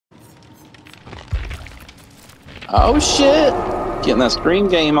Oh shit! Getting that stream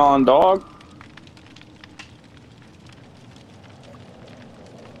game on, dog.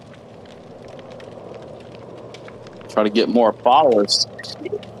 Try to get more followers.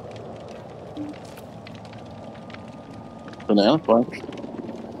 Banana Punch.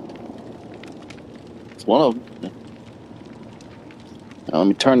 It's one of them. Now, let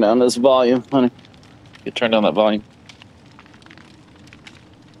me turn down this volume, honey. You turn down that volume.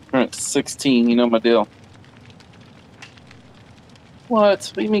 Turn it to 16, you know my deal. What?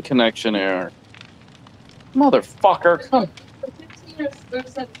 What do you mean connection error? Motherfucker, come. 15 or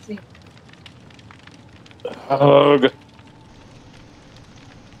 17. Ugh.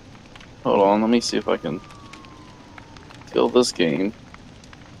 Hold on, let me see if I can kill this game.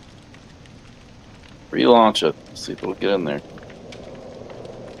 Relaunch it. See if it'll get in there.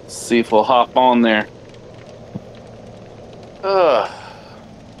 See if we'll hop on there. Ugh.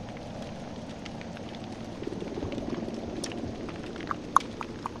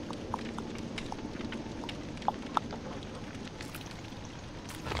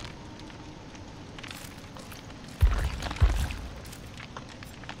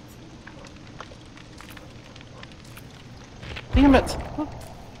 Damn it!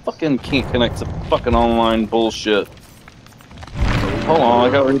 Fucking can't connect to fucking online bullshit. Hold on,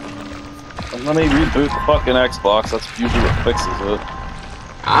 I gotta let me reboot the fucking Xbox. That's usually what fixes it.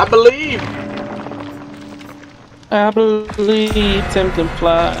 I believe. I believe Tim can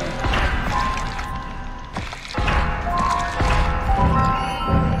fly.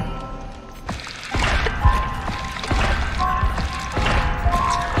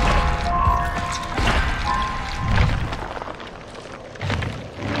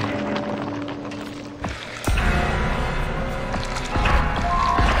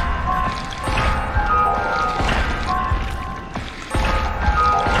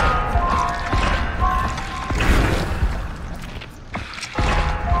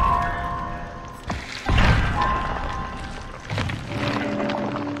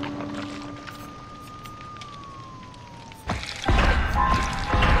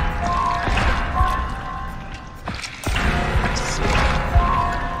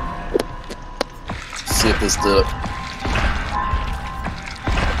 See if this did it.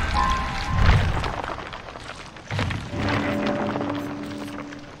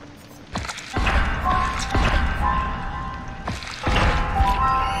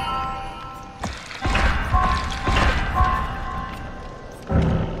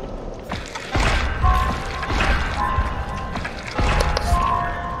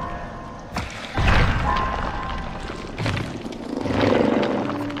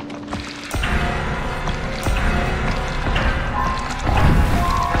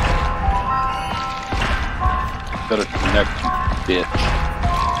 Better connect, you bitch.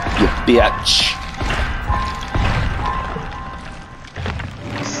 You bitch.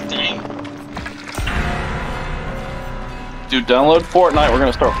 Sting. Dude, download Fortnite. We're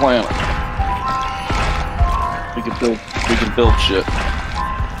gonna start playing it. We can build shit.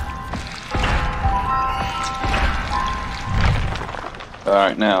 All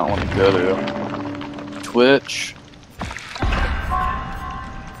right, now I want to go to Twitch.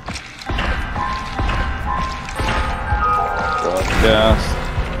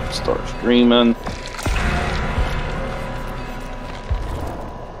 Broadcast. Start streaming.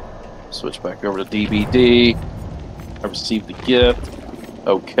 Switch back over to DVD. I received the gift.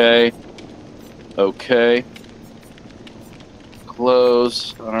 Okay. Okay.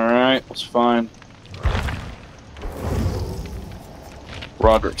 Close. Alright, that's fine.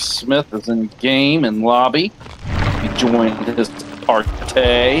 Roderick Smith is in game and lobby. He joined his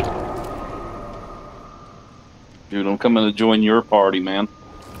party. Dude, I'm coming to join your party, man.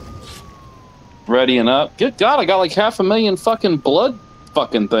 Ready and up. Good God, I got like 500,000 fucking blood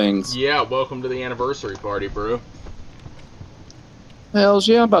fucking things. Yeah, welcome to the anniversary party, bro. Hells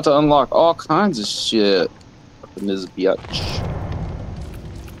yeah, I'm about to unlock all kinds of shit. Fucking this bitch.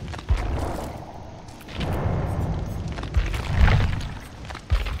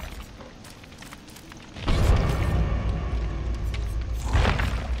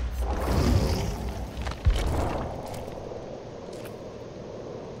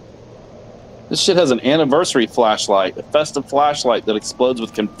 This shit has an anniversary flashlight, a festive flashlight that explodes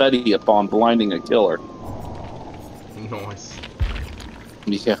with confetti upon blinding a killer. Nice.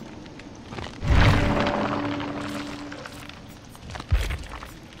 Yeah.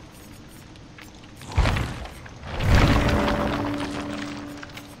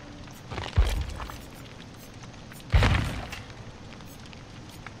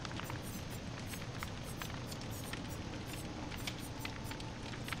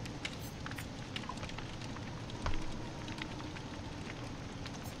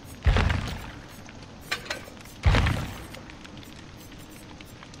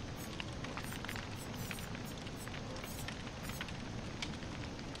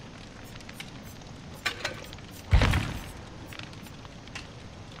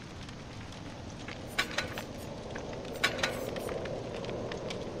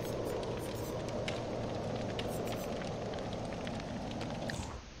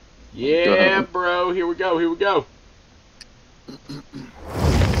 Yeah, bro. Here we go. Here we go. The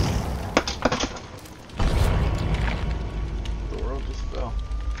world just fell.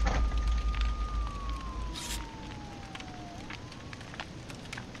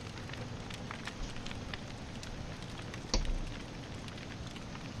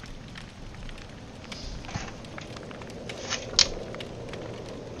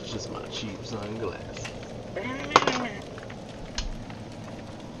 It's just my cheap sunglasses.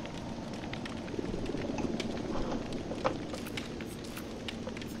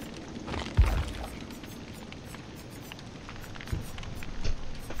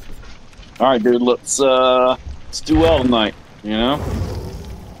 All right, dude. Let's do well tonight. You know.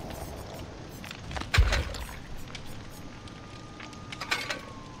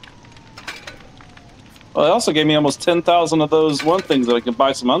 Well, they also gave me almost 10,000 of those one things that I can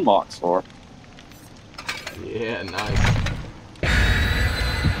buy some unlocks for. Yeah, nice.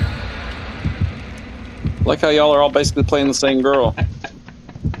 Like how y'all are all basically playing the same girl.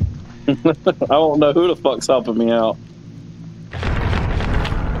 I don't know who the fuck's helping me out.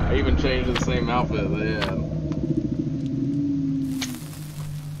 I even changed the same outfit they had.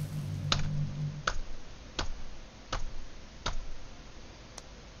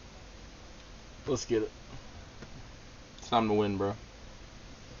 Let's get it. It's time to win, bro.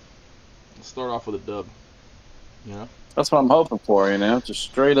 Let's start off with a dub. You know? That's what I'm hoping for, you know? Just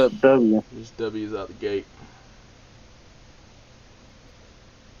straight up W. Just W's out the gate.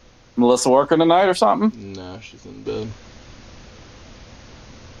 Melissa working tonight or something? No, she's in bed.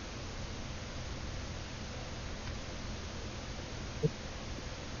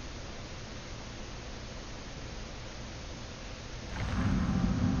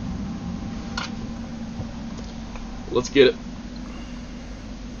 Let's get it.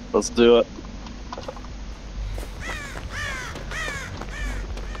 Let's do it.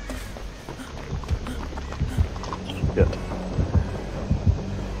 Good.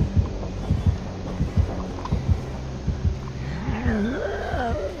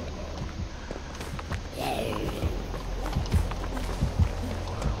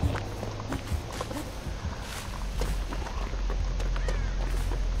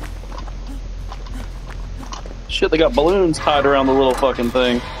 Shit, they got balloons tied around the little fucking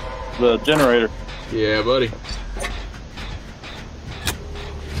thing. The generator. Yeah, buddy.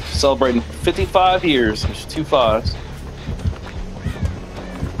 Celebrating 55 years. There's 2 5s.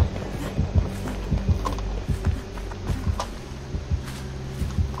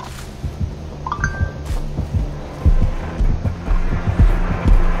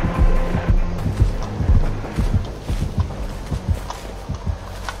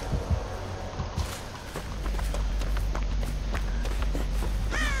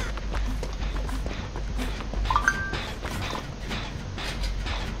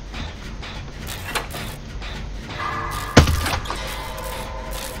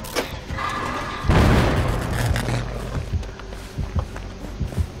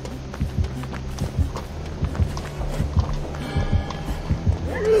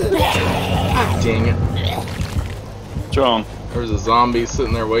 Dang it. What's wrong? There's a zombie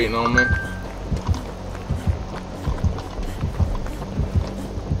sitting there waiting on me.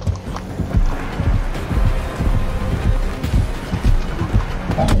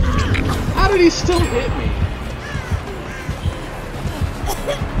 How did he still hit me?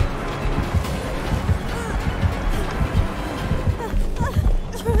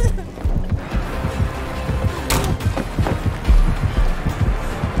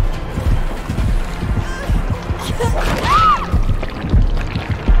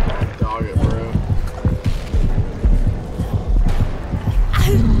 Dog it, bro.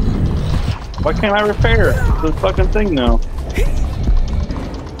 Why can't I repair the fucking thing now?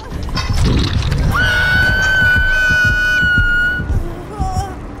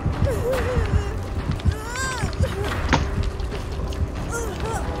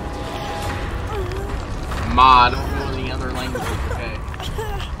 Ma, I don't know any other languages, okay?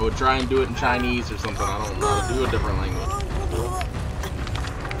 I would try and do it in Chinese or something. I don't know how to do a different language.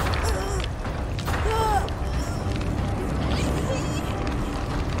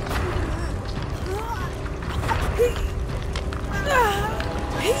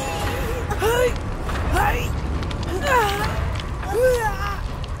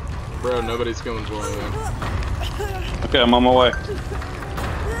 Bro, nobody's coming for me, man. Okay, I'm on my way.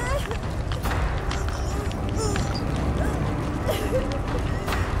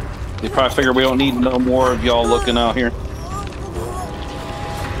 They probably figure we don't need no more of y'all looking out here.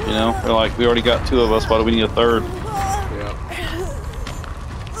 You know, they're like, we already got 2 of us. Why do we need a 3rd? Yeah.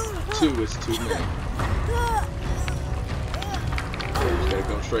 2 is too many. Just gotta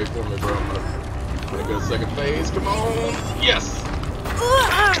go coming straight for me, bro. I'm gonna go second phase. Come on. Yes.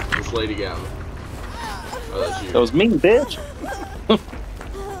 This lady got me. Oh, that's you. That was me, bitch.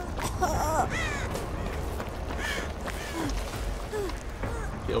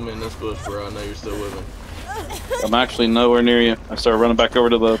 Kill me in this bush, bro. I know you're still with me. I'm actually nowhere near you. I started running back over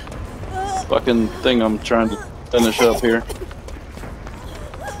to the fucking thing I'm trying to finish up here.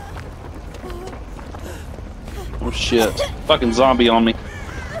 Oh shit. Fucking zombie on me.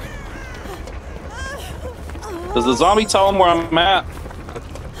 Does the zombie tell him where I'm at?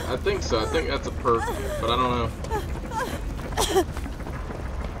 I think so. I think that's a perk, but I don't know.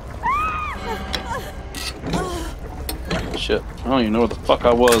 Shit. I don't even know where the fuck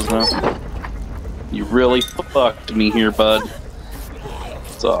I was now. You really fucked me here, bud.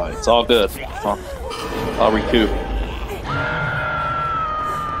 It's alright. It's all good. I'll recoup.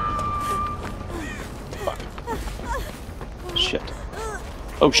 Fuck. Shit.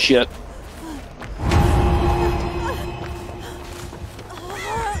 Oh shit.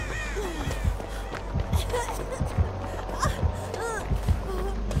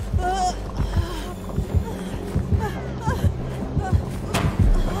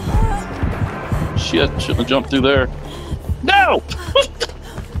 Shit, shouldn't have jumped through there. No!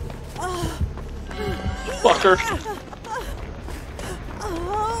 Fucker.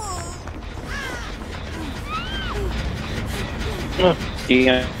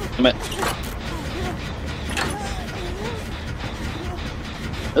 Damn it.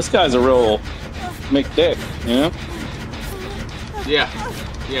 This guy's a real McDick, you know? Yeah.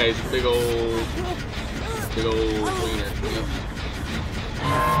 Yeah, he's a big old wiener. Yep.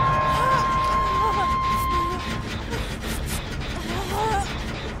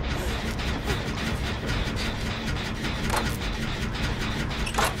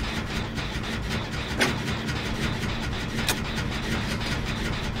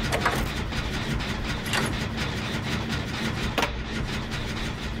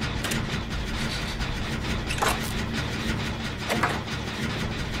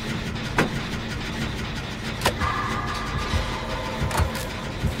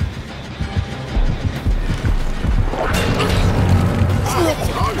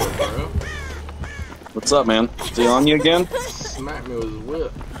 What's up, man? Is he on you again? Smack me with his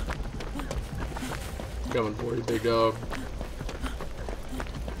whip. Coming for you, big dog.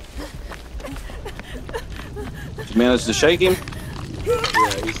 Did you manage to shake him?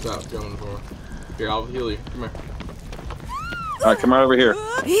 Yeah, he stopped coming for me. Here, I'll heal you. Come here. Alright, come right over here.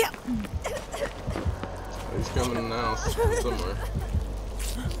 He's coming now somewhere.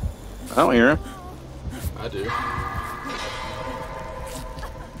 I don't hear him. I do.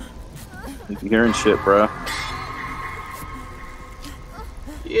 You hearing shit, bro.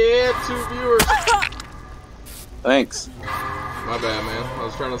 Yeah, 2 viewers. Thanks. My bad, man. I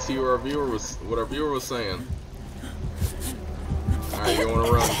was trying to see what our viewer was saying. Alright, you wanna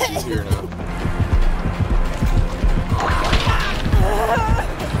run? She's here now.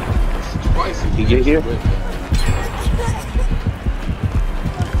 Twice you get here? with me.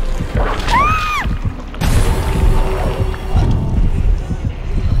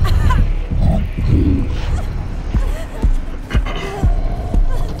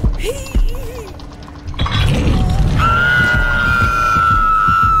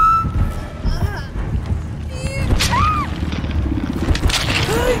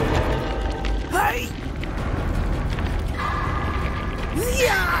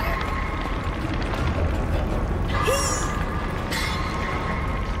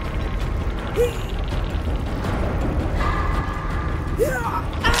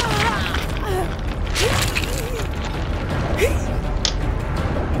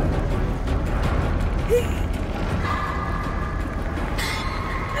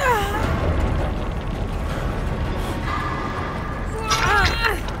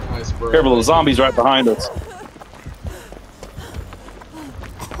 Careful, the zombie's right behind us.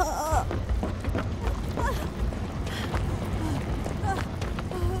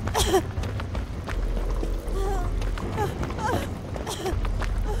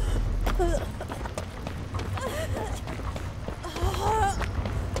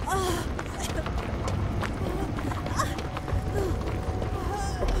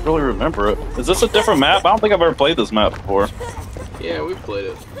 I don't really remember it. Is this a different map? I don't think I've ever played this map before. Yeah, we've played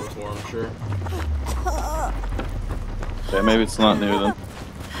it before, I'm sure. Okay, maybe it's not new then.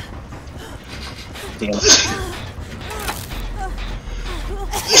 Damn it.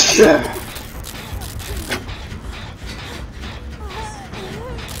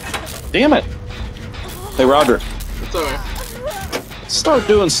 Damn it! Hey, Roger. What's up, man? Start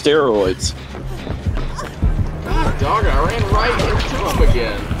doing steroids. God Dog, I ran right into him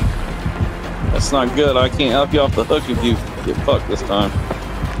again. That's not good. I can't help you off the hook if you get fucked this time.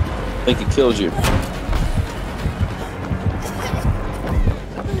 I think it kills you.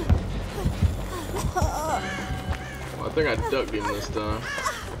 Well, I think I ducked him this time.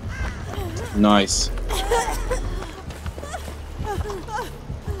 Nice.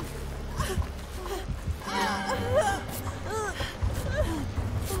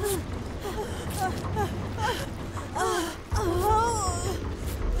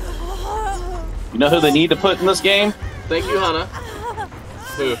 You know who they need to put in this game? Thank you, Hannah.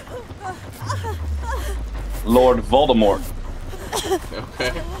 Who? Lord Voldemort.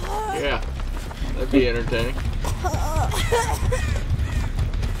 Okay. Yeah. That'd be entertaining.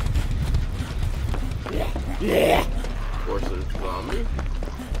 Of course, there's a zombie.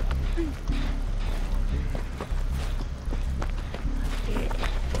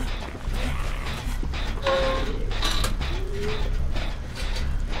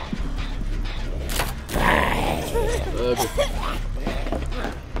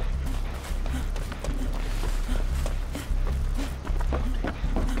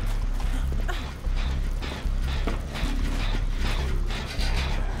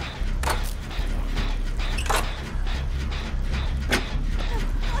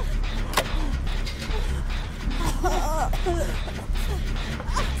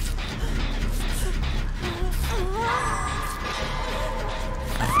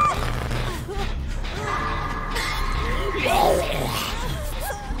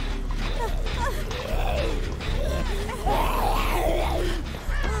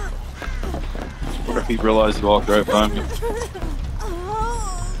 What if he realized he walked right by me?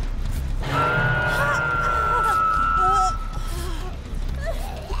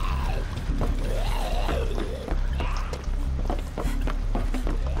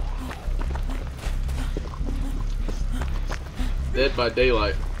 Dead by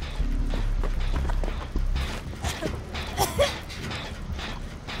daylight.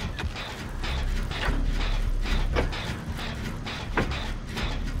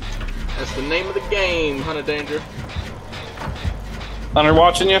 That's the name of the game, Hunter Danger. Hunter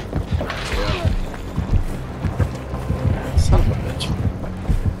watching you? Yeah. Son of a bitch.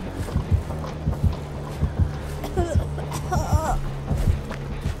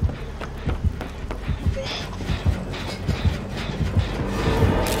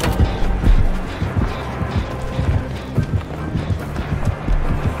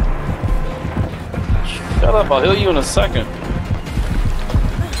 Shut up, I'll heal you in a second.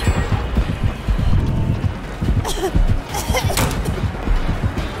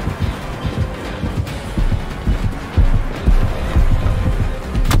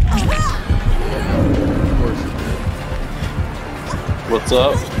 What's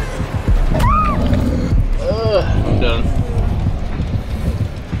up? I'm done.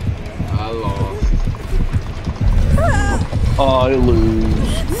 I lost. I lose.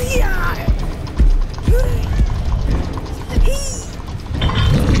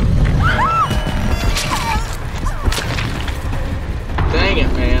 Dang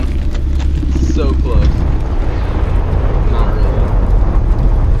it, man. So close. Not really.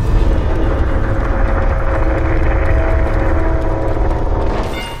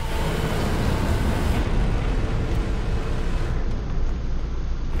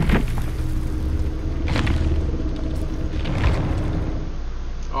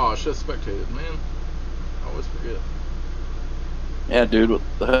 Oh, I should have spectated, man. I always forget. Yeah, dude, what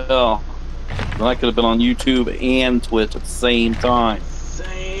the hell? Then I could have been on YouTube and Twitch at the same time.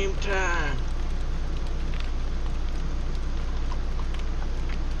 Same time.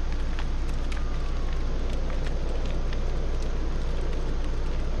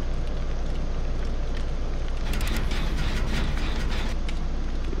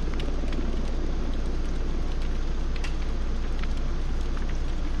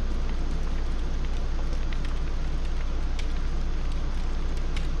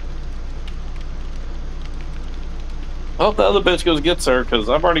 I hope the other bitch goes gets her, because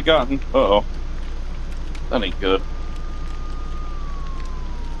I've already gotten... Uh-oh. That ain't good.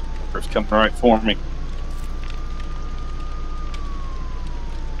 It's coming right for me.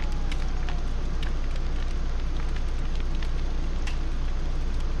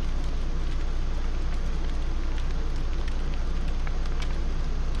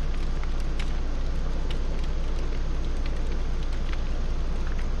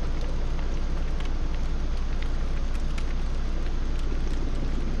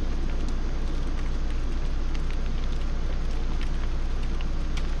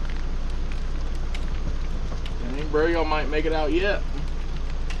 Dang, bro, y'all might make it out yet.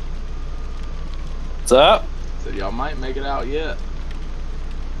 What's up? Said y'all might make it out yet.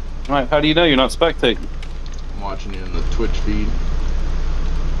 Right, how do you know you're not spectating? I'm watching you in the Twitch feed.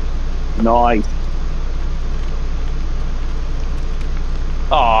 Nice.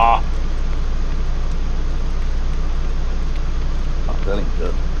 Aww. Oh, that ain't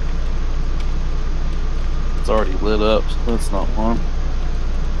good. It's already lit up, so that's not one.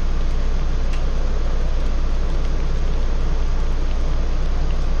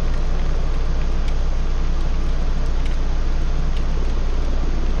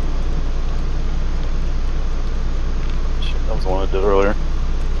 Shit, that was the one I did earlier.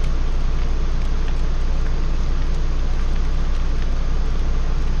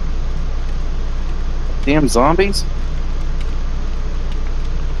 Damn zombies?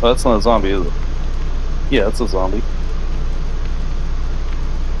 Oh, that's not a zombie, is it? Yeah, it's a zombie.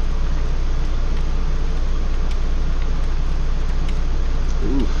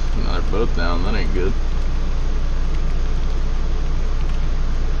 Oof, now they're both down. That ain't good.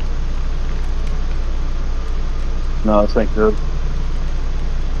 No, this ain't good.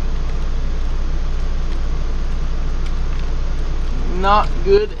 Not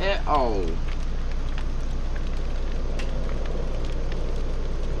good at all.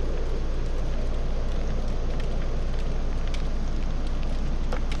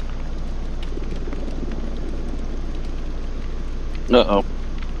 Uh-oh.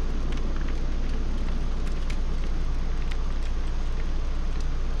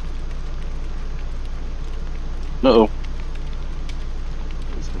 Uh-oh.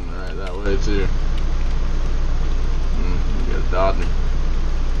 He's coming right that way too. You gotta dodge him.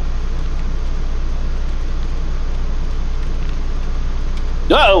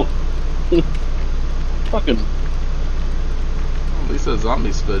 Uh-oh! Fucking... At least that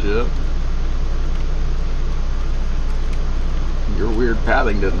zombie sped you up. Your weird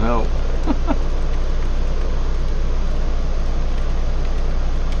pathing didn't help.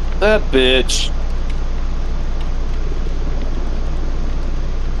 That bitch.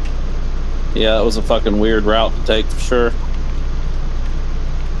 Yeah, that was a fucking weird route to take for sure.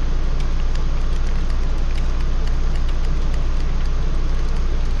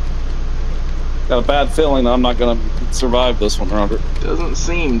 Got a bad feeling that I'm not gonna survive this one, Robert. Doesn't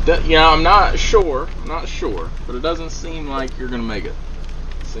seem, yeah, I'm not sure, but it doesn't seem like you're gonna make it.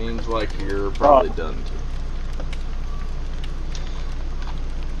 Seems like you're probably done too.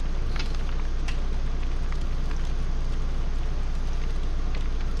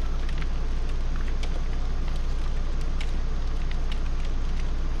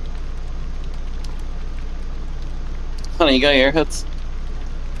 Honey, you got your airheads?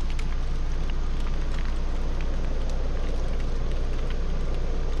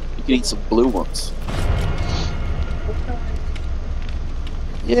 You can eat some blue ones.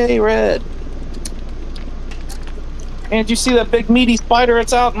 Yay, red. And did you see that big meaty spider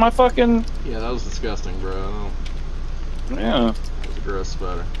that's out in my fucking... Yeah, that was disgusting, bro. Yeah. That was a gross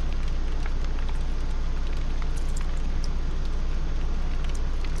spider.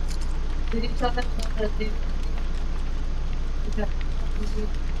 Did you tell them that they...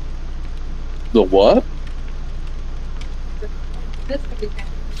 The what? This could be kind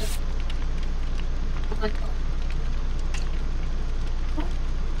of like,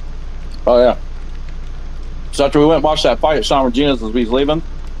 Oh, yeah. So after we went and watched that fight at Sean Regina's as we was leaving,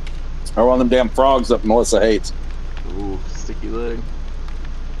 or one of them damn frogs that Melissa hates. Ooh, sticky leg.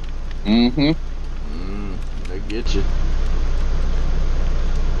 Mm-hmm. They get you.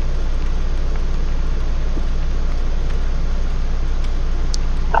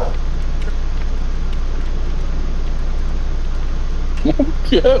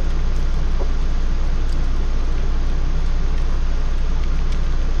 Yeah.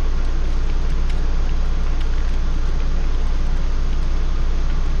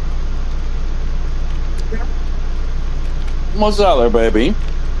 What's that there, baby?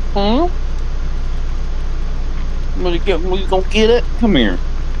 Hmm? We gonna get it? Come here.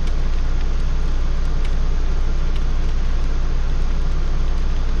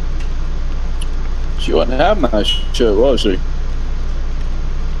 She wasn't having that shit, was she?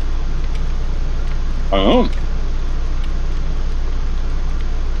 Oh.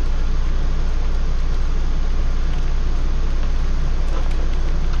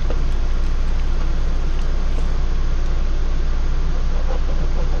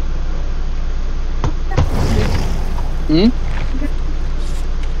 Hmm?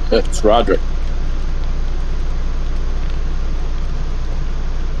 It's Roderick.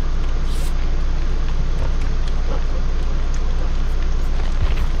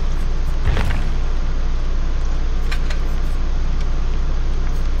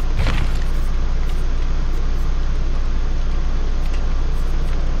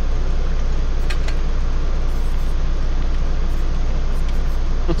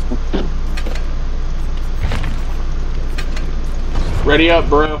 Ready up,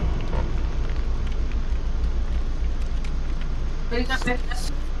 bro.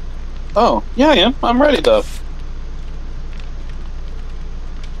 Oh, yeah, I am. I'm ready, though.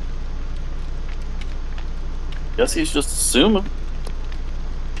 Guess he's just assuming.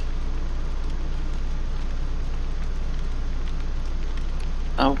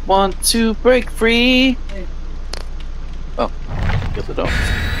 I want to break free. Oh, guess I don't.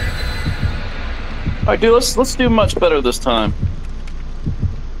 All right, dude. Let's do much better this time.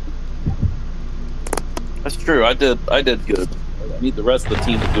 That's true. I did good. I need the rest of the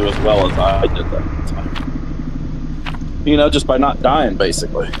team to do as well as I did that time. You know, just by not dying,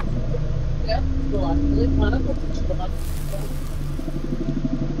 basically. Yeah.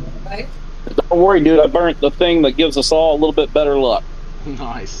 Right? Don't worry, dude. I burnt the thing that gives us all a little bit better luck.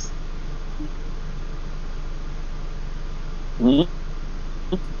 Nice.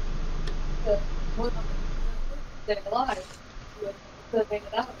 Mm-hmm. Stay alive.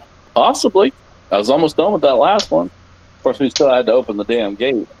 Possibly. I was almost done with that last one. Of course, we still had to open the damn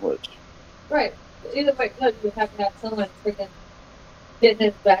gate, which... Right. Either way, good. You have to have someone freaking getting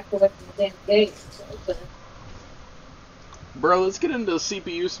his back away from the damn gate. So, Bro, let's get into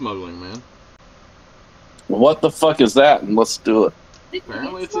CPU smuggling, man. What the fuck is that? And let's do it.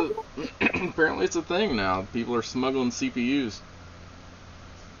 Apparently it's apparently it's a thing now. People are smuggling CPUs.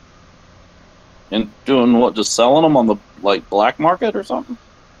 And doing what? Just selling them on the black market or something?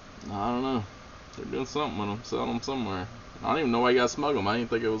 I don't know. They're doing something with them, selling them somewhere. I don't even know why you gotta smuggle them. I didn't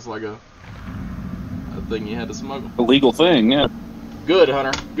think it was like a thing you had to smuggle. A legal thing, yeah. Good,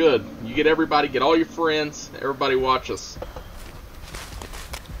 Hunter. Good. You get everybody, get all your friends. Everybody watch us.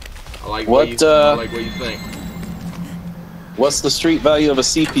 I like what you think. What's the street value of a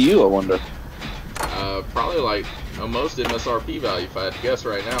CPU, I wonder? Probably like almost MSRP value if I had to guess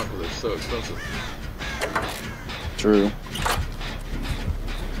right now because they're so expensive. True.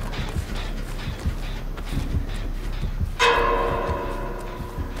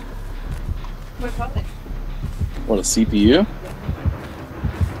 What, a CPU?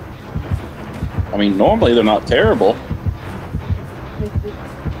 I mean, normally they're not terrible.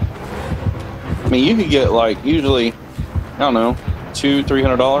 I mean, you could get usually, I don't know,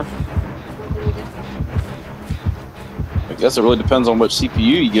 $200-300. I guess it really depends on which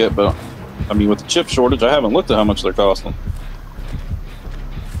CPU you get, but I mean, with the chip shortage, I haven't looked at how much they're costing.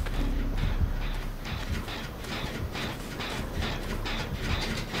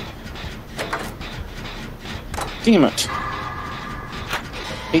 Damn it.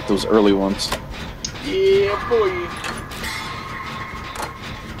 Hate those early ones. Yeah, boy.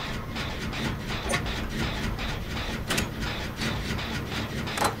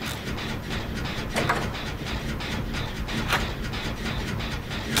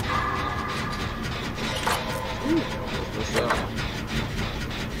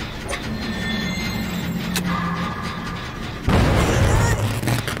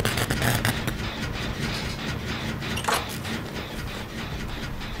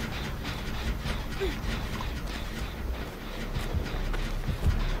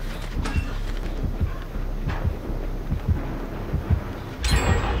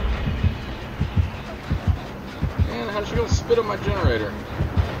 How'd you go spit on my generator?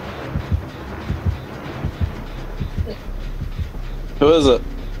 Who is it?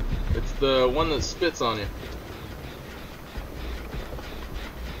 It's the one that spits on you.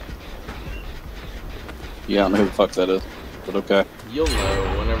 Yeah, I don't know who the fuck that is, but okay. You'll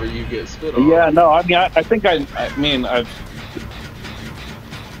know whenever you get spit on. Yeah, no, I mean, I think I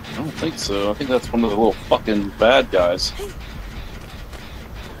don't think so. I think that's one of the little fucking bad guys.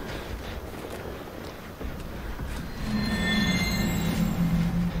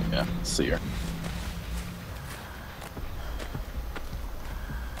 Yeah, see her.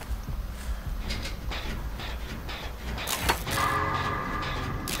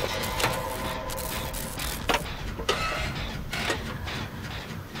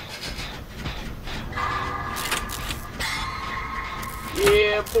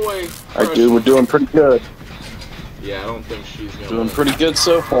 Yeah, boy. Alright, dude, we're doing pretty good. Yeah, I don't think she's gonna Doing win. pretty good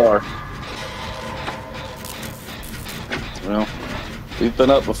so far. Well, we've been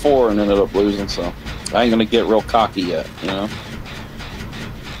up before and ended up losing, so I ain't gonna get real cocky yet, you know?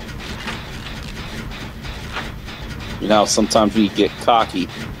 You know, sometimes when you get cocky,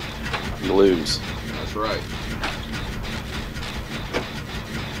 you lose. That's right.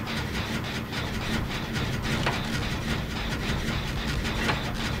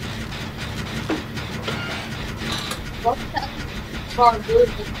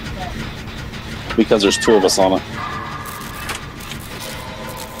 Because there's two of us on it.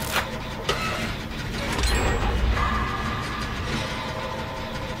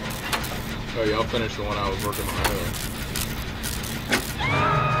 I'll finish the one I was working on earlier.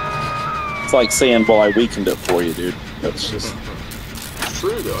 It's like saying, "Boy, I weakened it for you, dude." That's just It's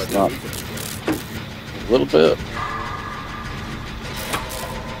true though. I did not- weaken it. a little bit.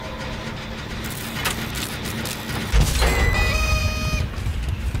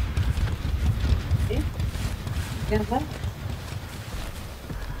 Yeah, what?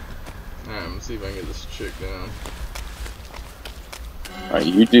 Alright, let's see if I can get this chick down. All right,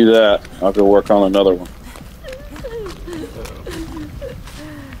 you do that. I'll go work on another one.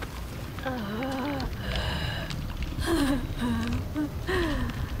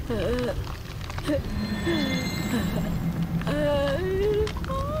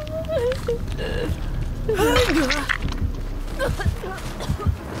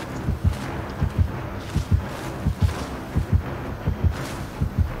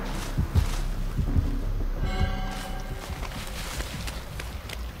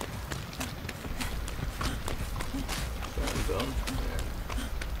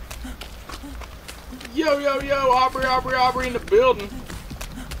 Yo, yo, yo, Aubrey in the building.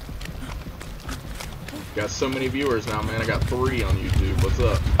 Got so many viewers now, man. I got 3 on YouTube. What's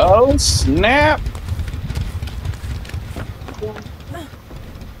up? Oh snap!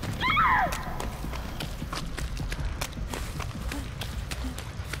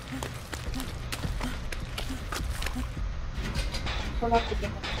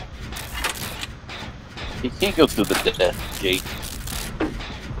 He can't go through the death gate.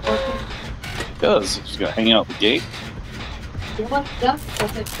 He does. He's gonna hang out the gate. I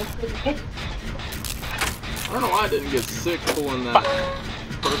don't know why I didn't get sick pulling that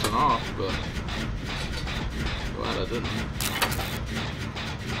person off, but glad I didn't.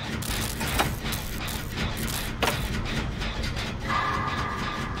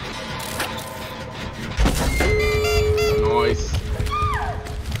 Nice.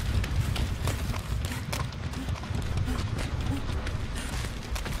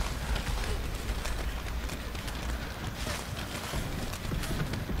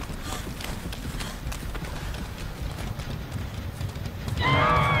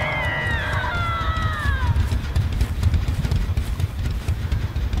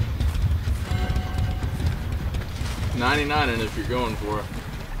 $99 if you're going for it.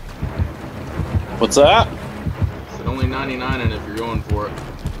 What's that? I said only $99 if you're going for it.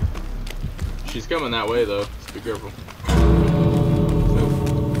 She's coming that way though, so be careful.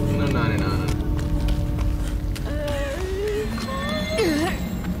 No 99.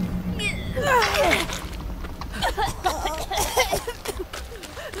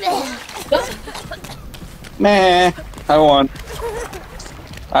 Nah, I won.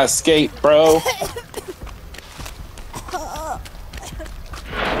 I escaped, bro.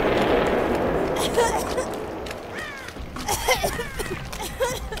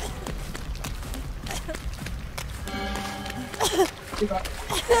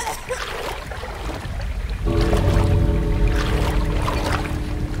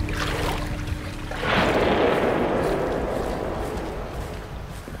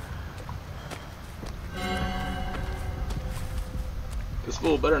 This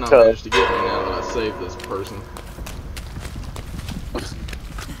fool better not manage to get me now that I saved this person.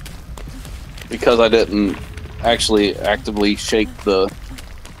 Because I didn't actually actively shake the.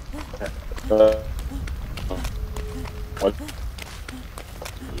 What?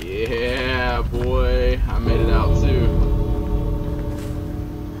 Yeah, boy, I made it out too.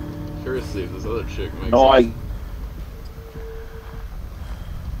 Curious to see if this other chick makes No, it.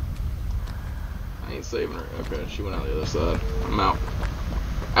 I ain't saving her. Okay, she went out the other side. I'm out.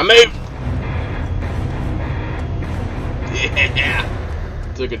 I'm out!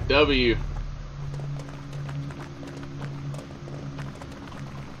 Yeah! Took a W.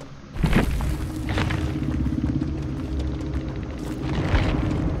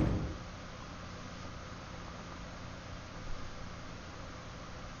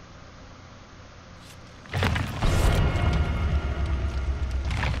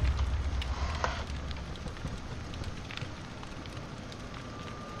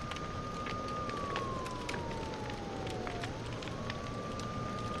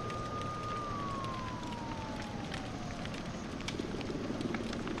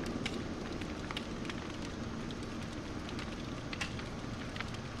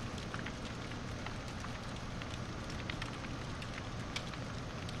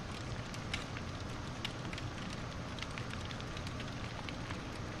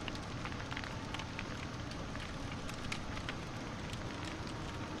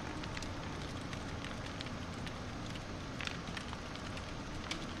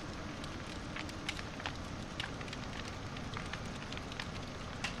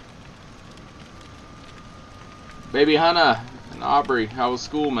 Baby Hannah and Aubrey, how was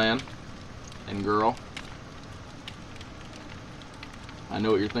school, man? And girl. I know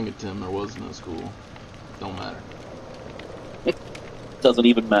what you're thinking, Tim. There was no school. Don't matter. It doesn't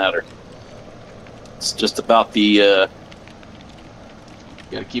even matter. It's just about the.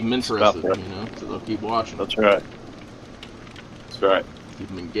 Gotta keep them interested, you know, so they'll keep watching. That's right. That's right. Keep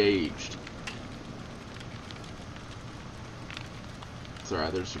them engaged. It's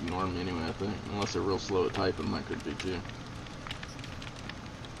alright, they're just ignoring me anyway, I think. Unless they're real slow at typing, that could be too.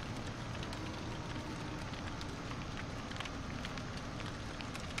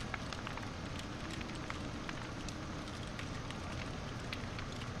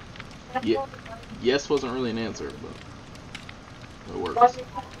 Yeah, yes wasn't really an answer, but it works.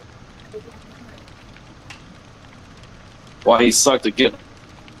 Why he sucked again?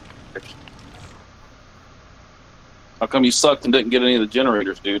 How come you sucked and didn't get any of the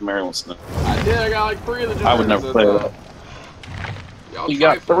generators, dude? Mary wants to know. I did, I got like 3 of the generators. I would never play that. You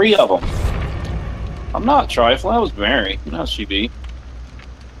got 3 of them. I'm not trifling. That was Mary. You know how she be.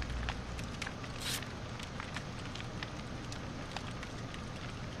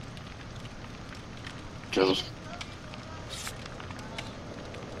 Goes.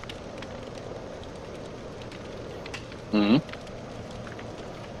 Hmm.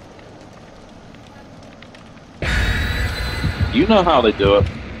 You know how they do it.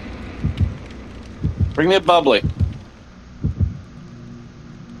 Bring me a bubbly.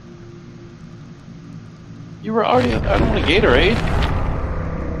 You were already. I don't want a Gatorade.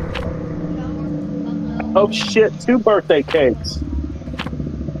 Oh shit! 2 birthday cakes.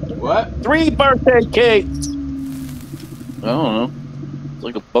 What? 3 birthday cakes. I don't know. It's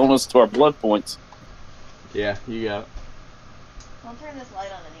like a bonus to our blood points. Yeah, you got it. Don't turn this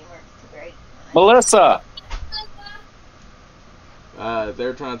light on anymore. It's too bright. Melissa.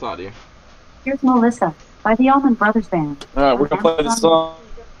 They're trying to talk to you. Here's Melissa by the Allman Brothers Band. All right, we're gonna play the song.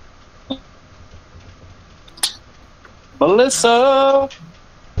 Melissa.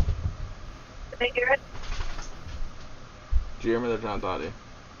 Did they hear it? Did you hear me? They're trying to talk to you.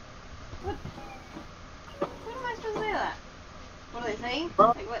 What am I supposed to say that? What are they saying?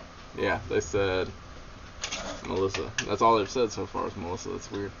 Like what? Yeah, they said Melissa. That's all they've said so far is Melissa.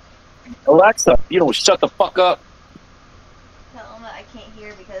 That's weird. Alexa, you don't shut the fuck up. Tell them that I can't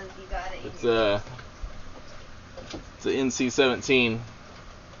hear because you got it. It's a NC-17.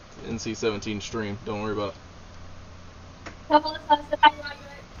 NC-17 stream. Don't worry about it. Tell Melissa I said hi,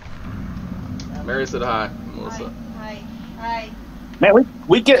 Roger. Mary said hi, Melissa. Hi. Man,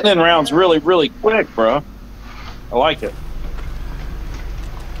 we getting in rounds really, really quick, bro. I like it.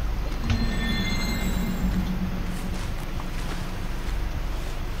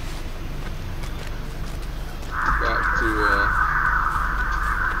 Back to,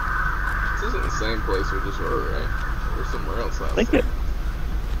 this isn't the same place we just were, right? We're somewhere else last I think time. it.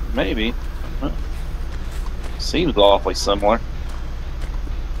 Maybe. Huh. Seems awfully similar.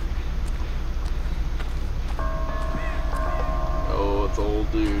 Oh, it's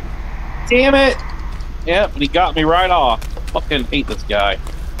old dude. Damn it! Yep, and he got me right off. Fucking hate this guy.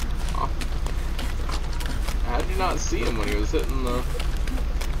 How'd you not see him when he was hitting the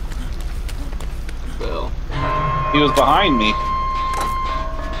bell? He was behind me.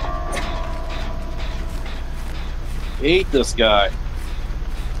 Hate this guy.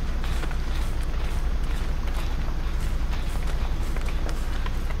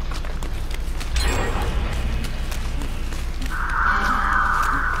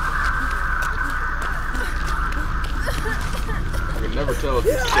 I can never tell if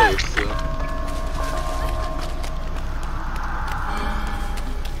he's safe, so.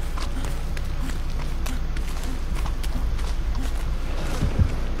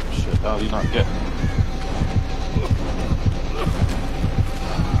 Shit, how do you not get?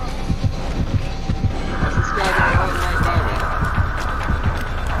 Why's this guy gonna run right by me?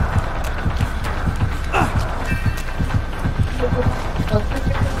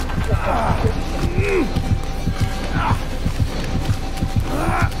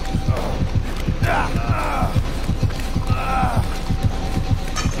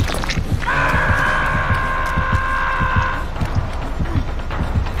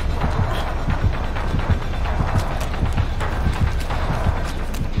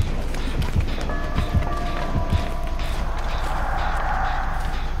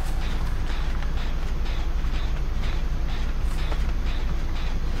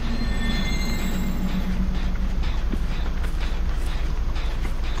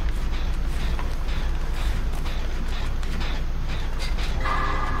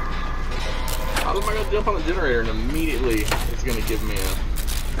 How am I gonna jump on the generator and immediately it's gonna give me a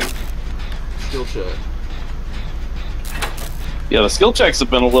skill check? Yeah, the skill checks have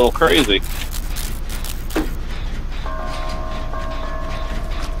been a little crazy.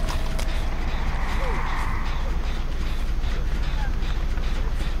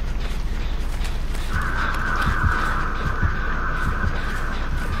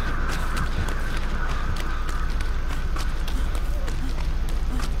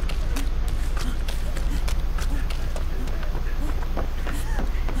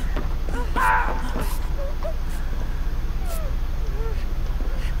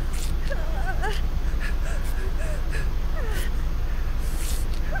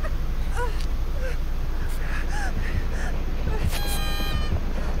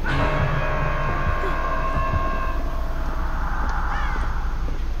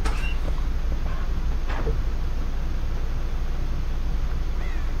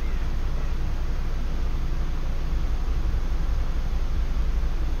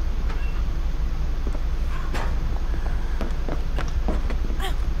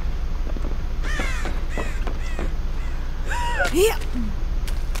 Yeah.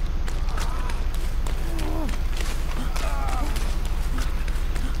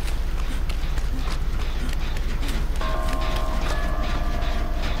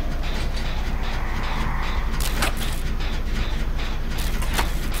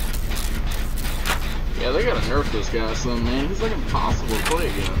 Yeah, they gotta nerf this guy some, man. He's like impossible to play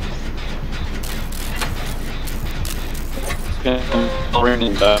against.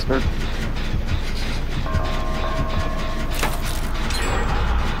 Raining bastard.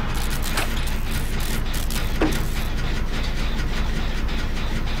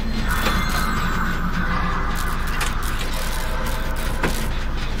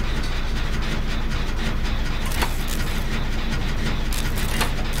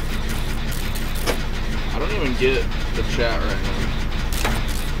 I don't even get the chat right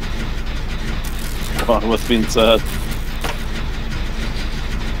now. On what's being said.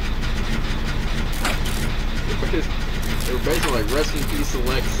 They were basically like, rest in peace,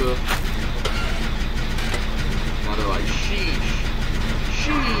 Alexa. Now they're like, sheesh.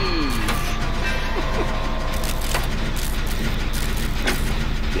 Sheesh.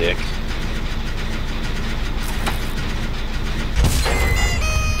 Dick.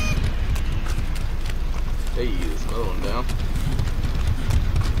 Hey, there's another one down.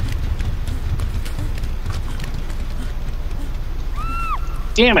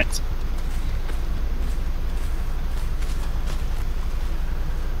 Damn it!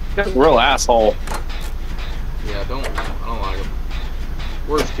 You're a real asshole. Yeah, I don't like him.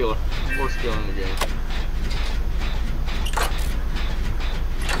 Worst killer. Worst killer in the game.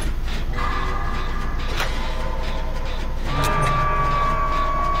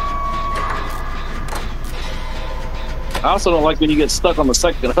 I also don't like when you get stuck on the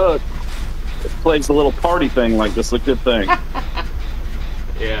second hook. It plays the little party thing like this is a good thing.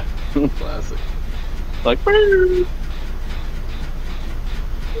 Yeah, classic. Like, brrr.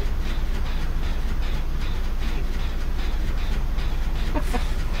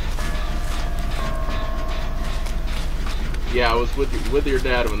 Yeah, I was with your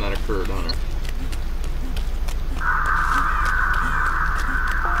dad when that occurred, Hunter.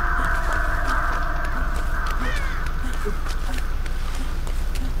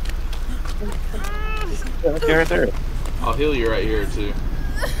 Okay, right there. I'll heal you right here too.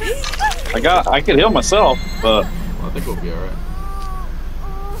 I could heal myself, but Well, I think we'll be alright.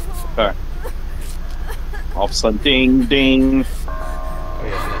 okay. All of a sudden, ding, ding. Oh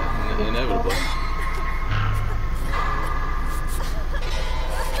yeah, inevitably.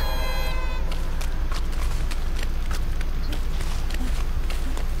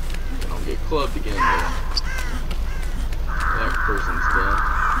 Don't get clubbed again, though. That person's done.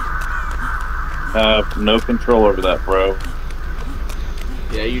 Have no control over that, bro.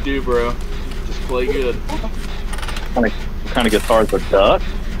 Yeah, you do, bro. Just play good. What kind of guitars are duck?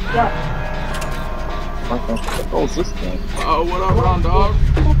 What the hell is this thing? Oh, what up, Ron Dog?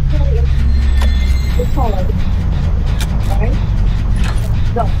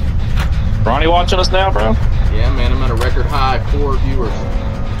 Ronnie watching us now, bro? Yeah, man, I'm at a record high 4 viewers.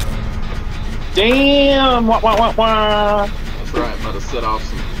 Damn! Wah. That's right, I'm about to set off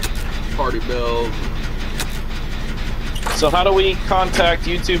some party bells. So how do we contact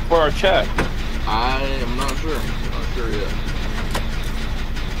YouTube for our check? I am not sure. I'm not sure yet.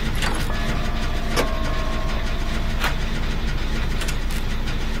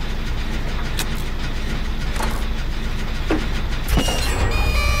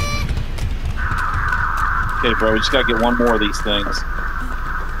 Okay, bro, we just gotta get one more of these things.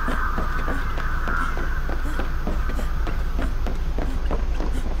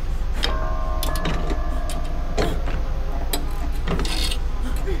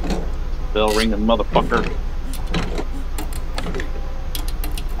 Bell ringing, motherfucker.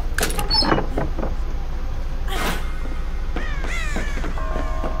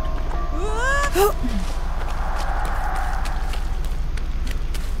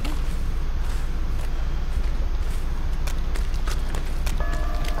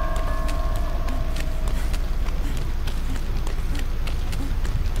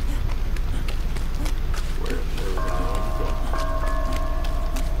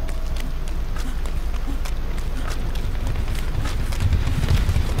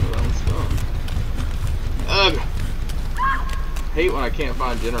 Hate when I can't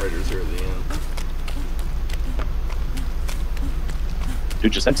find generators here at the end.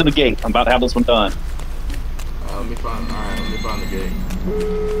 Dude, just head to the gate. I'm about to have this one done. Let me find. All right, let me find the gate.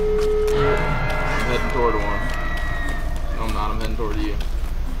 I'm heading toward one. No, I'm not. I'm heading toward you.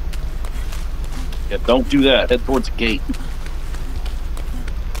 Yeah, don't do that. Head towards the gate.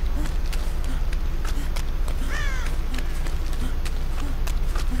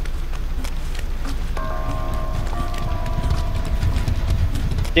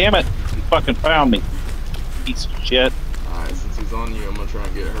 Damn it! He fucking found me. Piece of shit. Alright, since he's on you, I'm gonna try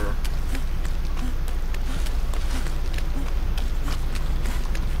and get her.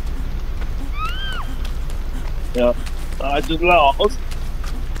 Yep. I just lost.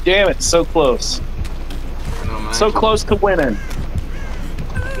 Damn it, so close. No, I'm So actually- close to winning.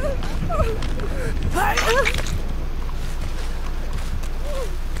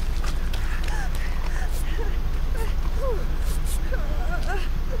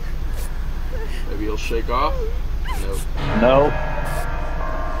 Maybe he'll shake off? Nope. No.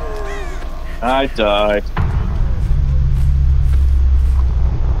 I died.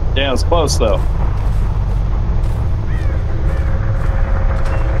 Damn, it's close though.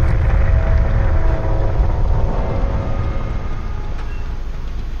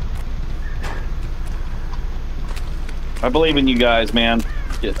 I believe in you guys, man.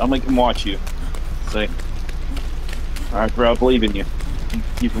 I'll make them watch you. See? Alright, bro, I believe in you.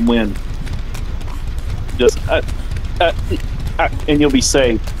 You can win. Just, and you'll be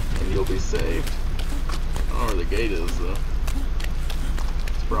saved. And you'll be saved. I don't know where the gate is, though. It's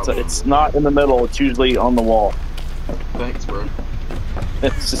So probably. it's not in the middle, it's usually on the wall. Thanks, bro.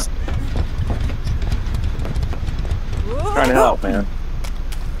 It's just trying to help, man.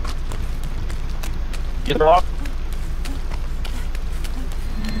 Get her off.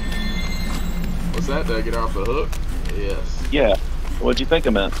 What's that? Did I get her off the hook? Yes. Yeah. What'd you think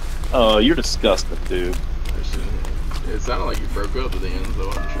of it? Oh, you're disgusting, dude. I shouldn't have. It sounded like you broke up at the end, so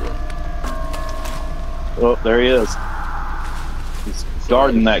I'm sure. Oh, there he is. He's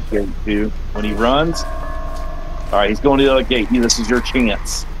guarding that gate, too. When he runs, alright, he's going to the other gate. This is your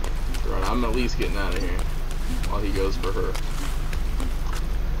chance. Right, I'm at least getting out of here while he goes for her.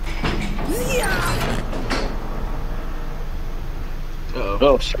 Uh-oh.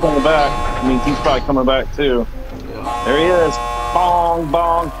 Oh, she's coming back. I mean, he's probably coming back, too. Yeah. There he is. Bong,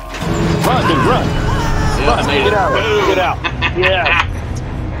 bong. Run, dude, run. Yeah, Run, I made get it. out. Boom. Get out.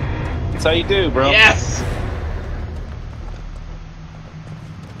 Yeah. That's how you do, bro. Yes!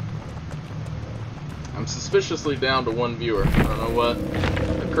 I'm suspiciously down to one viewer. I don't know what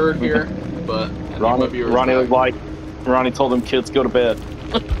occurred here, but I need my viewers Ronnie was back. like, Ronnie told them kids go to bed.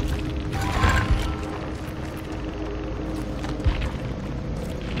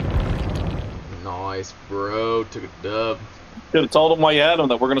 Nice, bro. Took a dub. Should have told them while you had them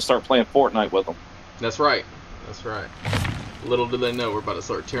that we're going to start playing Fortnite with them. That's right. That's right. Little do they know we're about to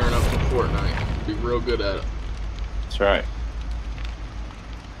start tearing up some Fortnite. Be real good at it. That's right.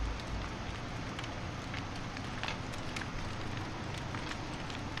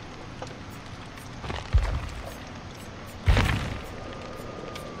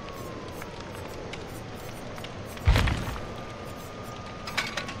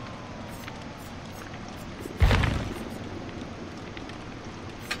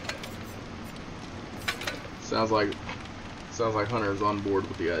 Sounds like Hunter's on board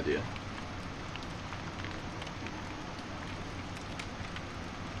with the idea.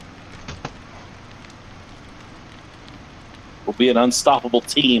 We'll be an unstoppable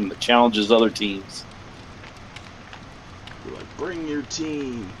team that challenges other teams. We're like, bring your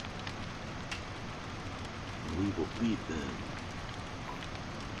team. We will beat them.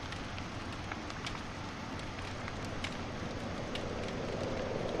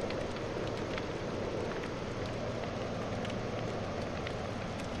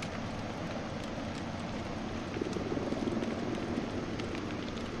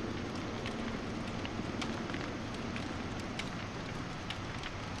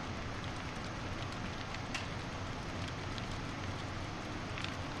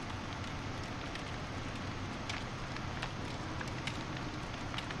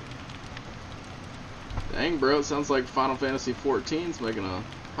 Dang, bro, it sounds like Final Fantasy 14's making a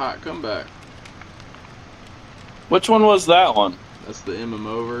hot comeback. Which one was that one? That's the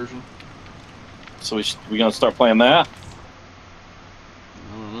MMO version. So we gonna start playing that?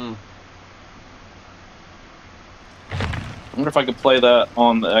 I don't know. I wonder if I could play that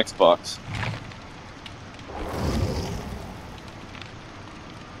on the Xbox.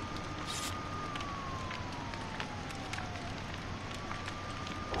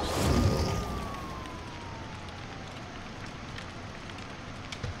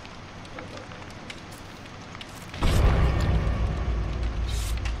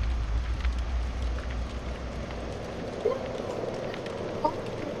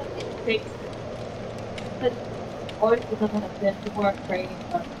 Always doesn't have to work great,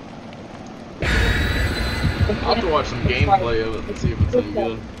 but I'll have to watch some gameplay of it and see if it's any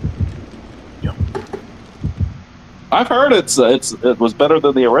good. I've heard it was better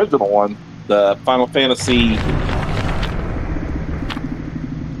than the original one, the Final Fantasy,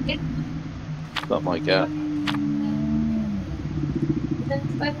 something like that.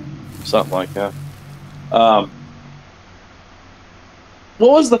 Something like that.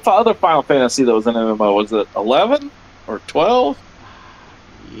 What was the other Final Fantasy that was in MMO? Was it 11 or 12?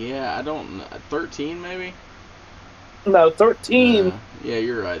 Yeah, I don't know. 13 maybe? No, 13. Yeah,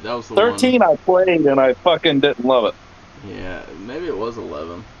 you're right. That was the 13 one. I played and I fucking didn't love it. Yeah, maybe it was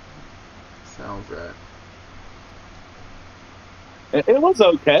 11. Sounds right. It was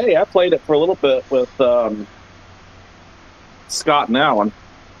okay. I played it for a little bit with Scott and Alan.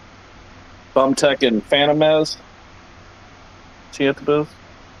 Bumtech and Phantomez. See at the booth?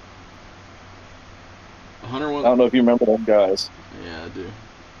 Hunter I don't know if you remember them guys. Yeah, I do.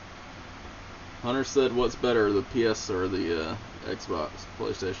 Hunter said, "What's better, the PS or the Xbox,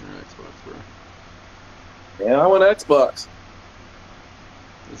 PlayStation or Xbox, bro?" Yeah, I went Xbox.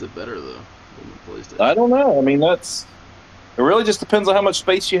 Is it better though than the PlayStation? I don't know. I mean, it really just depends on how much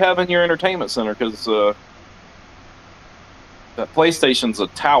space you have in your entertainment center, because that PlayStation's a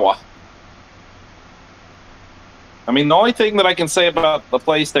tower. I mean, the only thing that I can say about the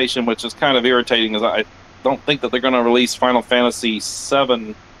PlayStation, which is kind of irritating, is I don't think that they're going to release Final Fantasy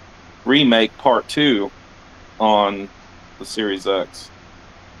VII Remake Part 2 on the Series X.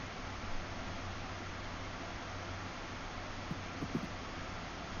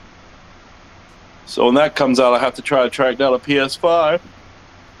 So when that comes out, I have to try to track down a PS5.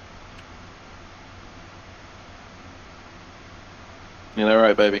 You know,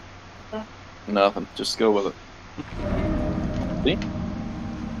 right, baby? Nothing. Just go with it. See?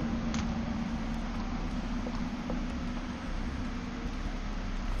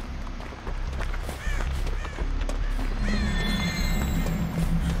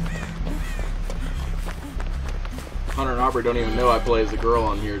 Hunter and Aubrey don't even know I play as a girl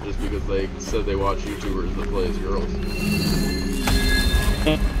on here just because they said they watch YouTubers that play as girls.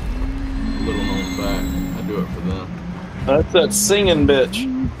 Little known fact. I do it for them. That's that singing bitch.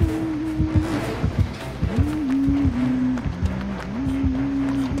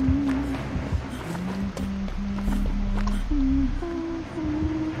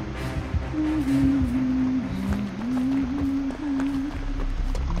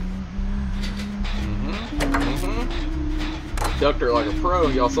 Ducked her like a pro.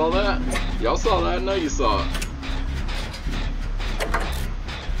 Y'all saw that? Y'all saw that? I know you saw it.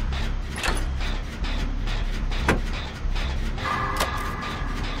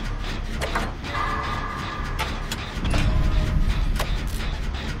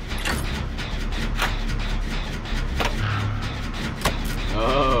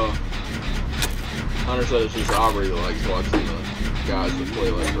 Oh. Hunter said it's just Aubrey that likes watching the guys that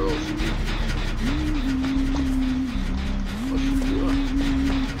play like girls.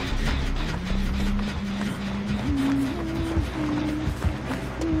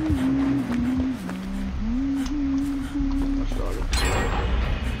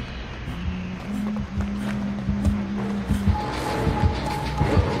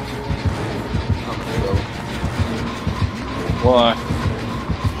 Why?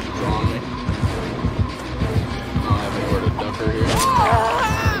 She's on me. I don't have anywhere to duck her here.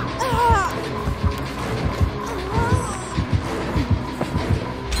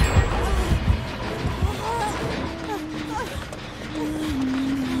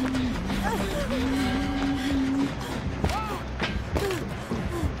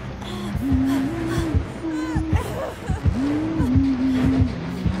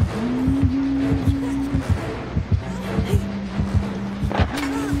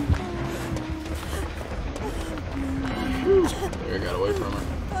 There, got away from her.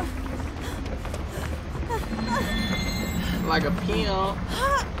 Like a pimp.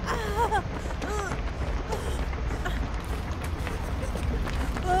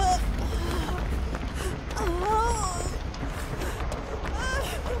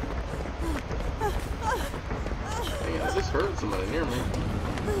 heard somebody near me.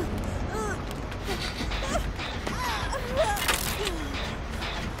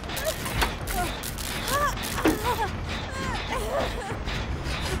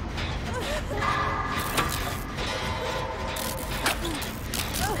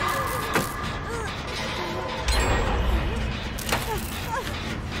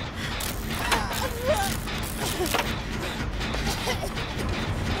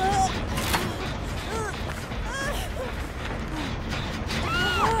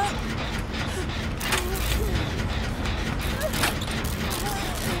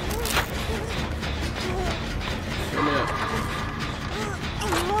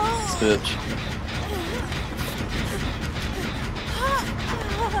 Bitch.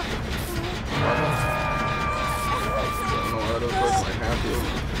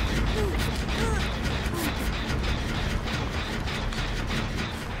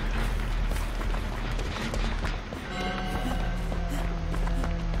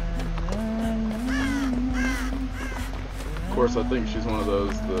 Of course, I think she's one of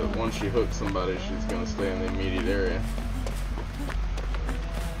those that once she hooks somebody, she's gonna stay in the immediate area.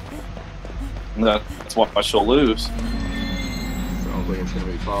 That's why she'll lose. So I don't think it's gonna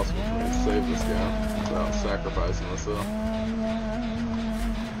be possible for me to save this guy without sacrificing myself.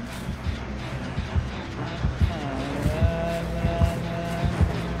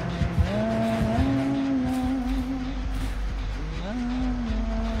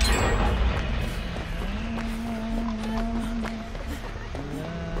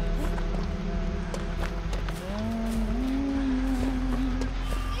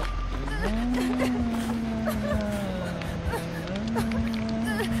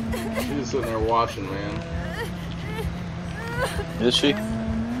 Sitting there watching, man. Is she?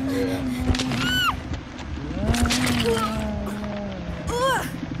 Yeah.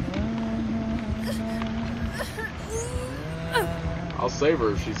 I'll save her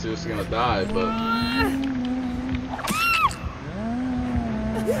if she's just gonna die, but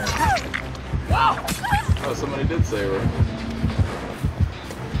oh, somebody did save her.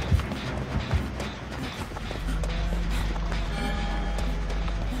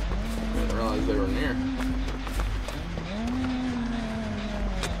 They were near.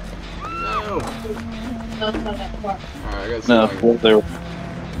 No. Alright, I gotta see,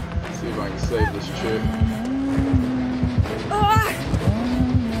 see if I can save this chick.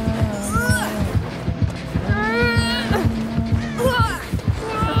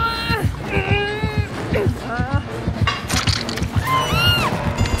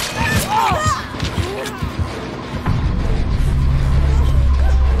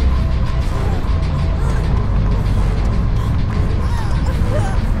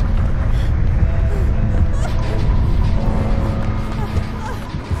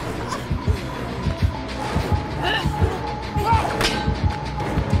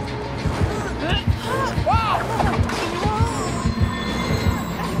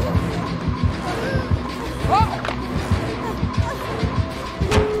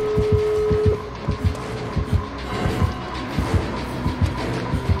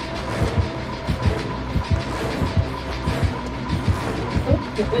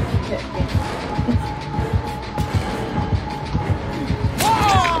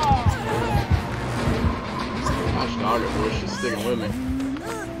 Gosh dog, I wish she's sticking with me.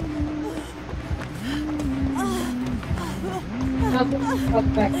 God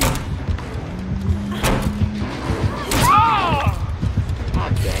dang it.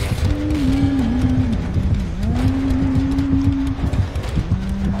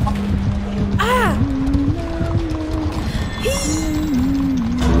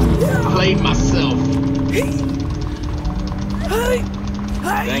 I laid myself.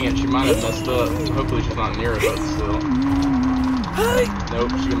 Dang it, she might have messed up. Hopefully she's not near us still.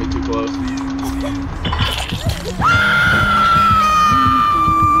 Nope, she's gonna be too close.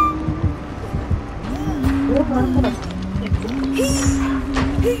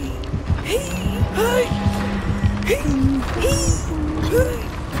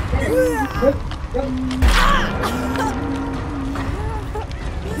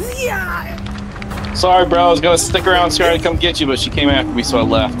 Sorry, bro. I was gonna stick around and try to come get you, but she came after me, so I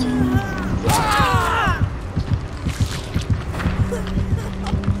left.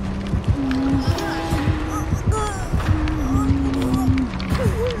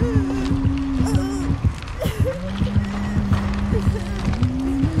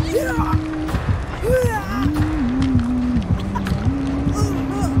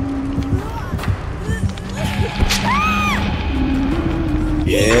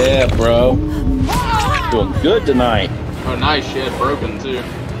 Yeah, bro. Doing good tonight. Oh, nice. She had broken too.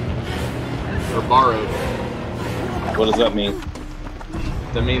 Or borrowed. What does that mean?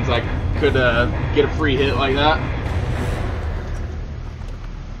 That means I could get a free hit like that.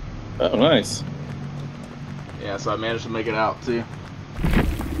 Oh, nice. Yeah, so I managed to make it out too.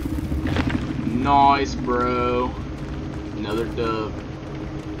 Nice, bro. Another dub.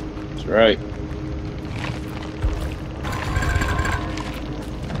 That's right.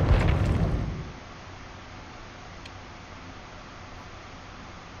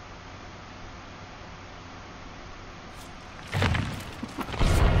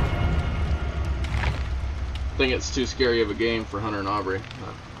 I think it's too scary of a game for Hunter and Aubrey.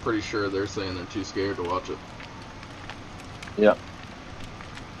 I'm pretty sure they're saying they're too scared to watch it. Yeah.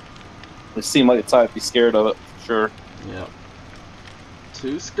 They seem like the type to be scared of it, for sure. Yeah.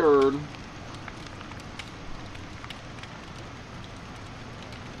 Too scared.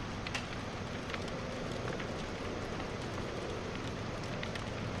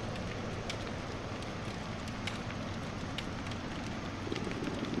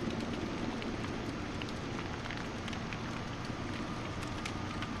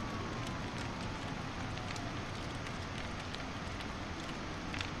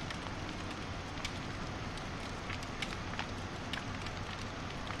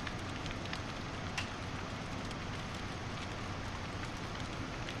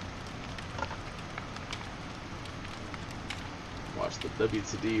 Watch the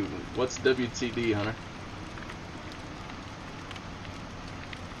WTD. What's WTD, Hunter?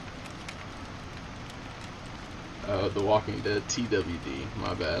 The Walking Dead TWD.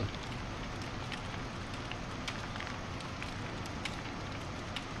 My bad.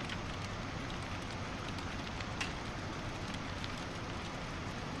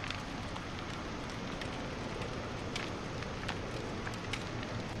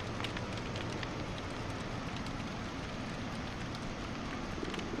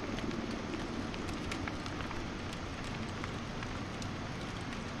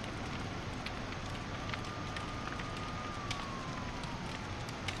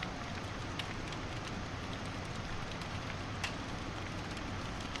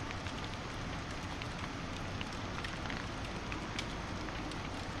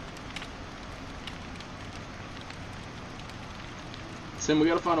 Sim, we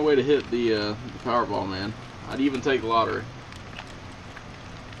gotta find a way to hit the Powerball, man. I'd even take the lottery.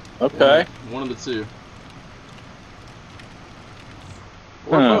 Okay. One of the two.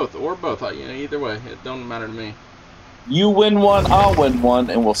 Or both. You know, either way, it don't matter to me. You win one, I'll win one,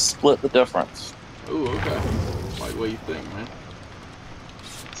 and we'll split the difference. Ooh, okay. Like what you think, man?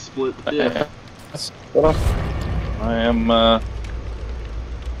 Split the diff. I am,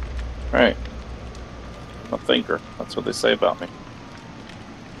 right. I'm a thinker. That's what they say about me.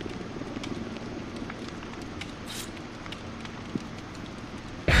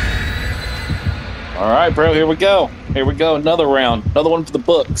 All right, bro, here we go. Here we go, another round. Another one for the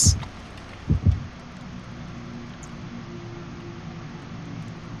books.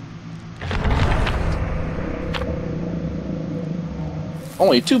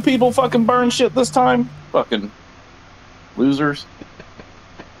 Only 2 people fucking burn shit this time? Fucking losers.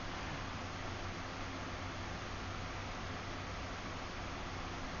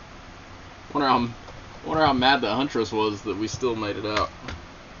 Wonder how mad the Huntress was that we still made it out.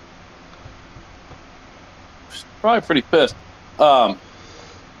 Probably pretty pissed.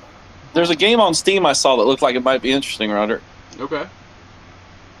 There's a game on Steam I saw that looked like it might be interesting, Roger. Okay.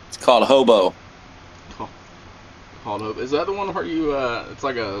 It's called Hobo. Called Hope. Is that the one where you, it's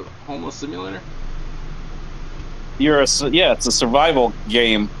like a homeless simulator? It's a survival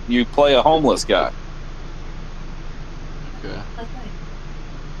game. You play a homeless guy. Okay.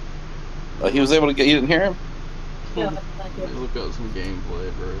 He was able to get, you didn't hear him? Yeah, Let's look up some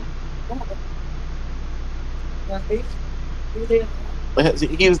gameplay, bro.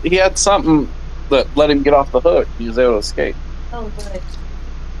 He had something that let him get off the hook. He was able to escape. Oh, good.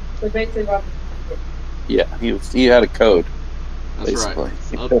 So basically, Yeah, he had a code. That's basically. right.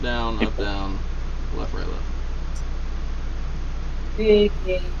 It's up, down, left, right, left. B.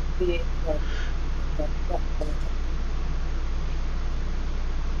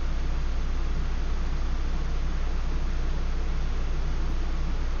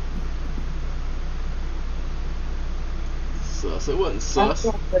 Sus. It wasn't sus.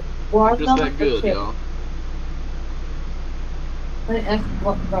 Just Watermelon that good, or y'all.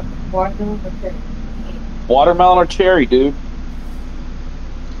 Watermelon or cherry? Watermelon or cherry, dude?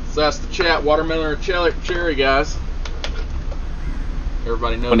 So that's the chat. Watermelon or cherry, guys.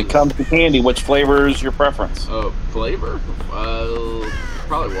 Everybody knows. When it comes to candy, which flavor is your preference? Flavor?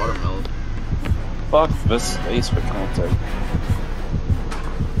 Probably watermelon. Fuck this Facebook content.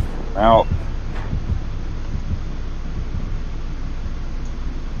 Out.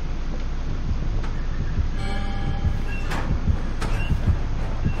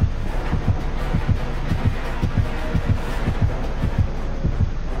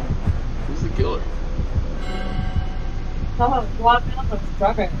 Oh, watermelon or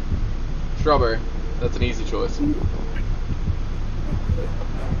strawberry? Strawberry. That's an easy choice.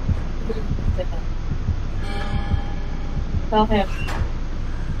 Tell him.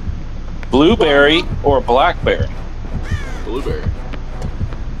 Blueberry or blackberry? Blueberry.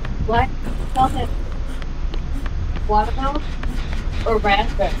 Black. Tell him. Watermelon or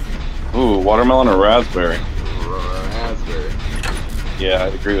raspberry? Ooh, watermelon or raspberry? Raspberry. Yeah,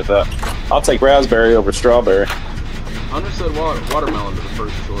 I'd agree with that. I'll take raspberry over strawberry. Hunter said watermelon to the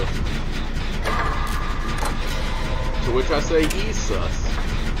first choice. To which I say he's sus.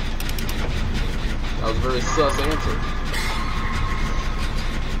 That was a very sus answer.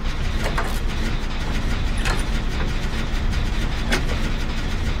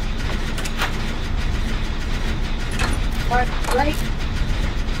 Right.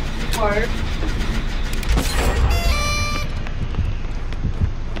 Or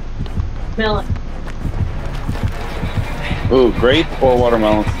melon. Ooh, grape or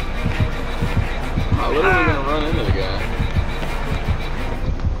watermelon? I'm literally gonna run into the guy.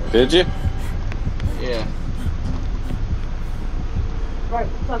 Did you? Yeah. Right.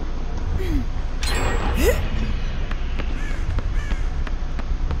 Look.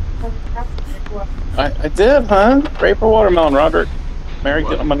 I did, huh? Grape or watermelon, Roderick? Mary,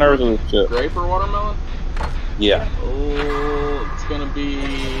 get on my nerves with this shit. Grape or watermelon? Yeah. Oh, it's gonna be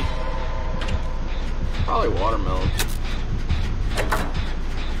probably watermelon.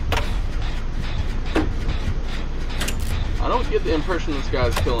 I don't get the impression this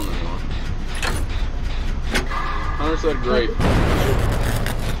guy's killing anyone. Hunter said grape.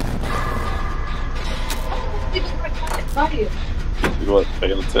 He wasn't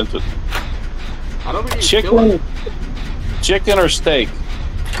paying attention. I don't think he's killing. Chicken or steak?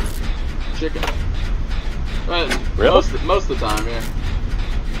 Chicken. Really? Most of the time, yeah.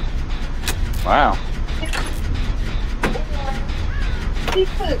 Wow.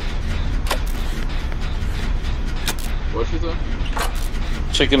 What'd she say?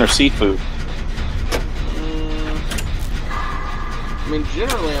 Chicken or seafood? I mean,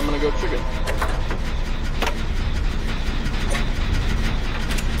 generally, I'm gonna go chicken.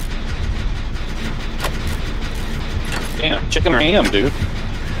 Damn, chicken or ham, dude?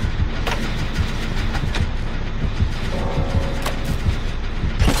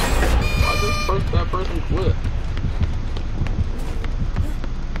 Why does that person quit?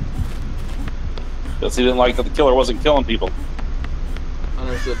 Because he didn't like that the killer wasn't killing people.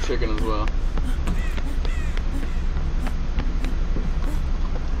 Hunter said chicken as well.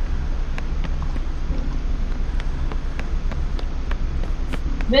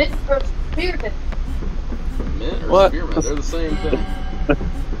 Mint or spearmint? Mint or What? spearmint? They're the same thing.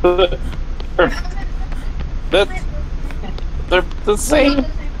 They're the same.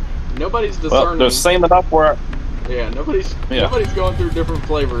 Nobody's Well, discerning. they're the same enough where. Yeah, nobody's going through different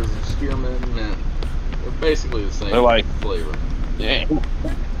flavors of spearmint and mint. They're basically the same They're like- flavor. Dang.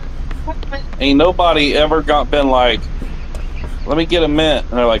 Ain't nobody ever been like, let me get a mint.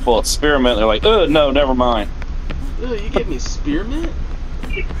 And they're like, well, it's spearmint. They're like, no, never mind. Ugh, you gave me spearmint?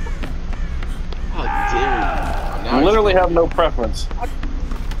 How dare you? Now I he's literally going- have no preference.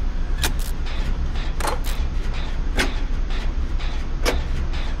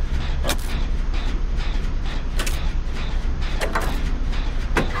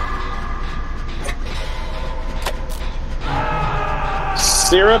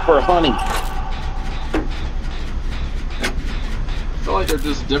 Syrup or honey? I feel like they're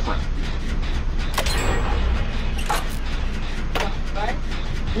just different.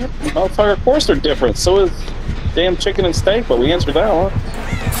 Motherfucker, of course they're different. So is damn chicken and steak, but we answered that one.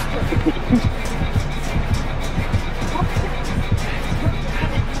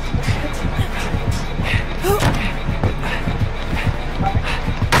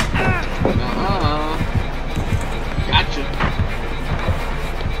 Gotcha.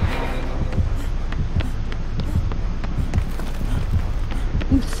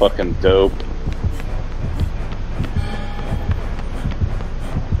 Fucking dope.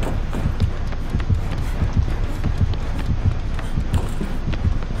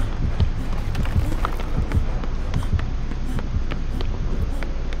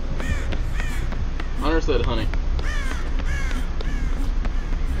 Hunter said honey.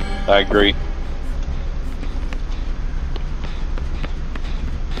 I agree.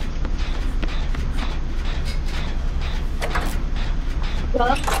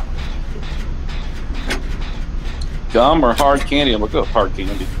 Gum or hard candy? I'm gonna go with hard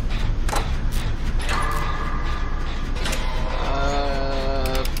candy.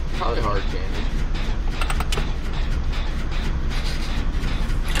 Probably hard candy.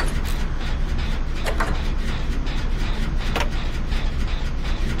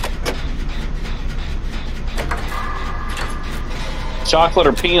 Chocolate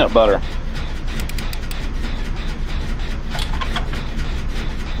or peanut butter?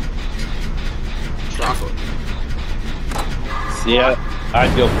 Chocolate. Yeah,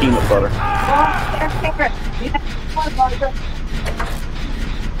 I'd go peanut butter. Oh, there's favorite. Yeah, one butter.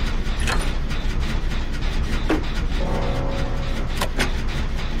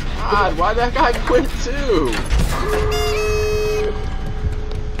 God, why'd that guy quit too?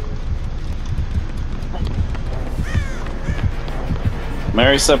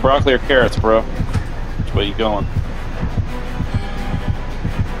 Mary said broccoli or carrots, bro. Which way you going?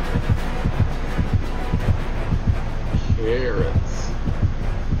 Carrots.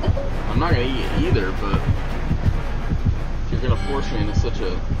 I'm not gonna eat either, but if you're gonna force me into such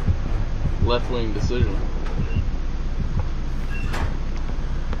a left-wing decision.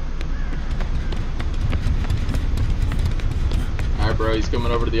 Alright, bro, he's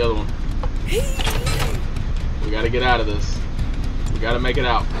coming over to the other one. We gotta get out of this. We gotta make it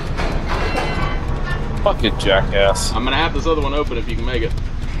out. Fucking jackass. I'm gonna have this other one open if you can make it.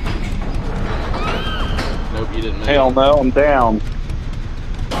 Nope, you didn't make Hell it. no, I'm down.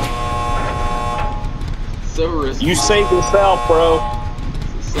 So risky. You saved yourself, bro.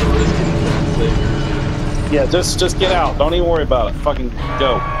 So risky to try and save yourself. Yeah, just get out. Don't even worry about it. Fucking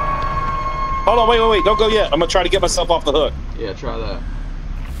go. Hold on, wait. Don't go yet. I'm gonna try to get myself off the hook. Yeah, try that.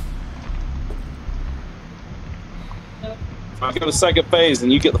 If I go to second phase,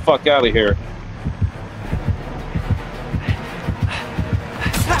 and you get the fuck out of here.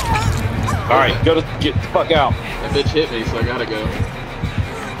 All right, get the fuck out. That bitch hit me, so I gotta go.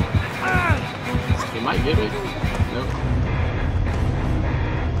 He might get me. Nope.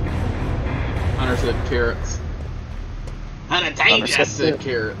 Hunter said carrots. Hunter just said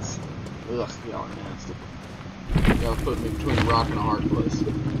carrots. Ugh, y'all are nasty. Y'all put me between a rock and a hard place.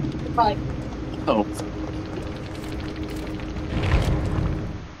 Right. Oh.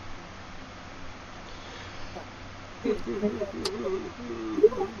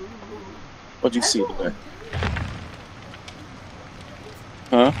 What'd you see today?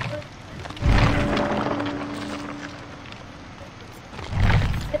 Huh?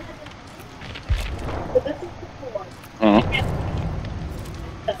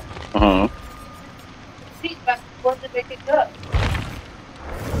 Uh-huh. Feedback wasn't making good.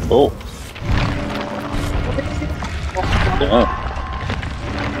 Oh. Yeah.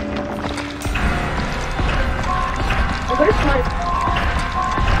 Where's my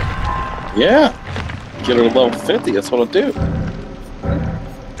Yeah. Get her to level 50, that's what I'll do.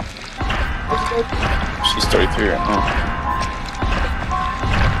 She's 33 right now.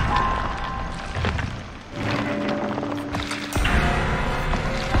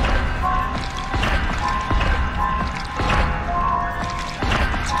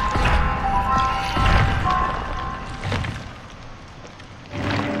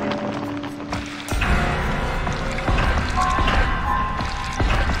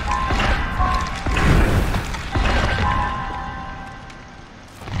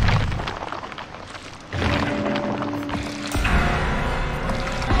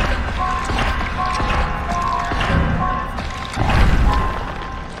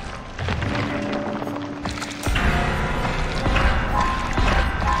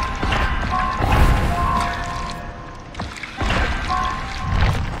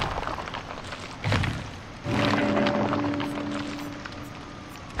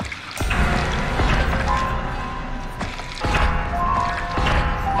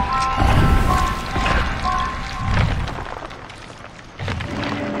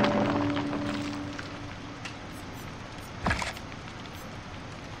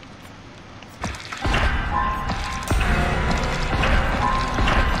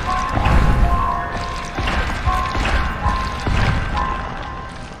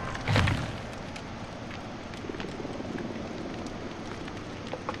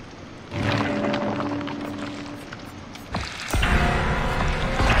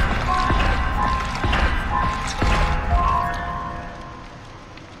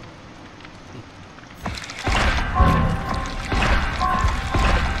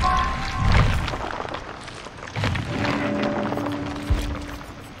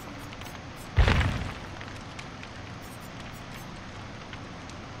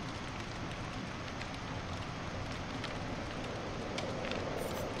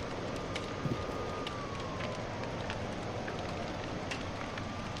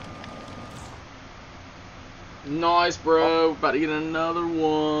 Nice, bro. About to get another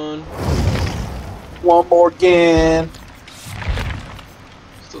one. One more again.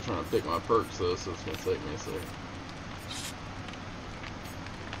 Still trying to pick my perks though, so it's gonna take me a second.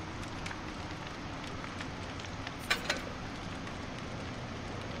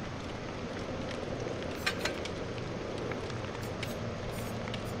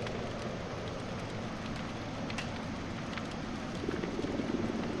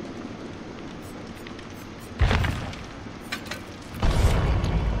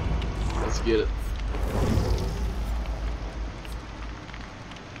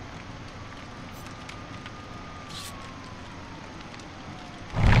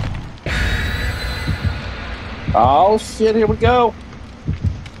 Oh shit! Here we go.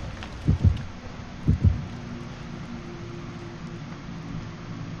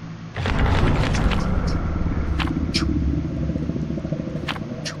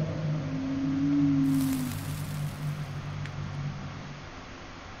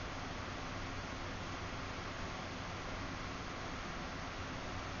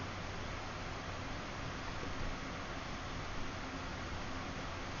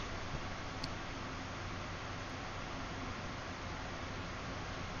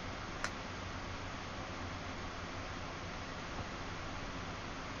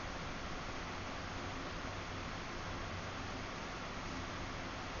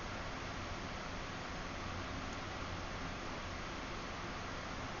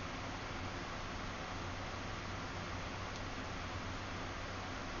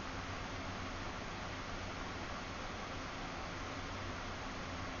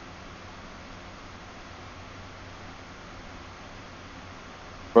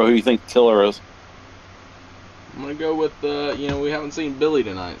 Bro, who do you think the killer is? I'm gonna go with we haven't seen Billy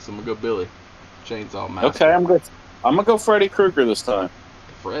tonight, so I'm gonna go Billy. Chainsaw Massacre. Okay, I'm gonna go Freddy Krueger this time.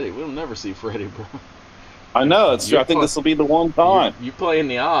 Freddy, we'll never see Freddy, bro. I know, it's true. I think this will be the one time. You playing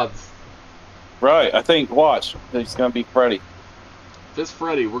the odds. Right, I think, watch, it's gonna be Freddy. If it's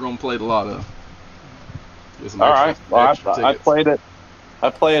Freddy, we're gonna play the lotto. Alright, well, I played it. I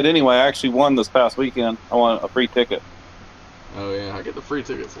play it anyway. I actually won this past weekend. I won a free ticket. Oh yeah, I get the free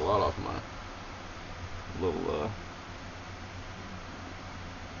tickets a lot off my little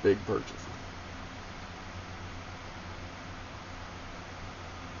big purchases.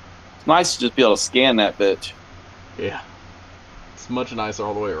 It's nice to just be able to scan that bitch. Yeah, it's much nicer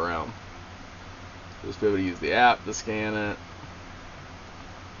all the way around. Just be able to use the app to scan it.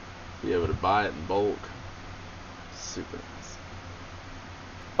 Be able to buy it in bulk. Super nice.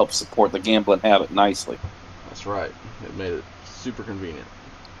 Helps support the gambling habit nicely. That's right. It made it super convenient.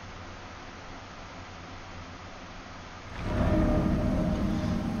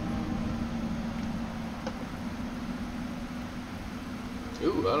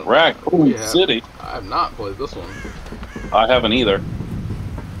 Ooh, I don't Raccoon City. I have not played this one. I haven't either.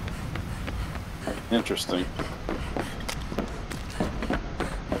 Interesting.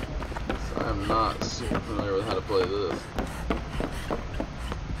 So I'm not super familiar with how to play this.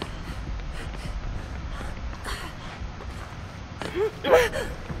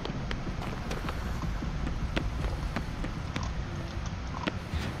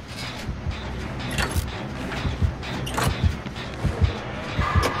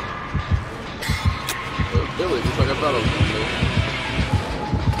 Billy, just like I thought it was going to be.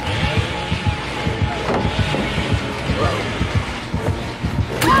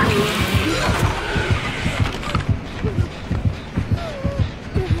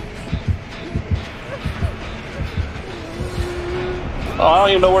 Oh, I don't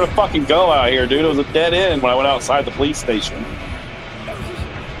even know where to fucking go out here, dude. It was a dead end when I went outside the police station.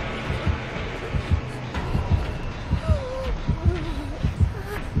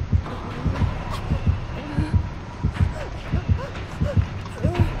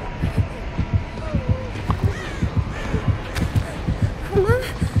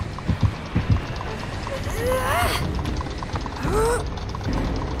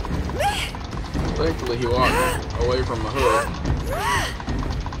 Thankfully, he walked away from the hook.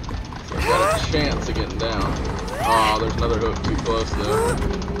 So I got a chance of getting down. Oh, there's another hook too close though.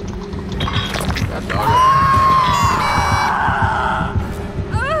 God dog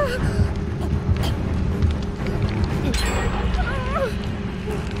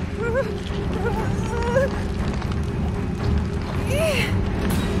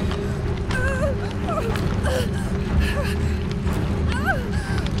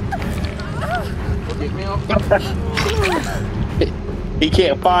Get me off. He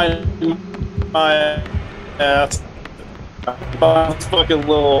can't find my ass. This fucking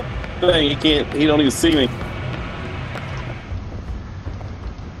little thing. He don't even see me.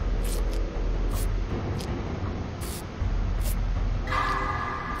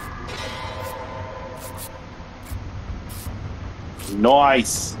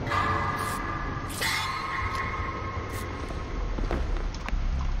 Nice.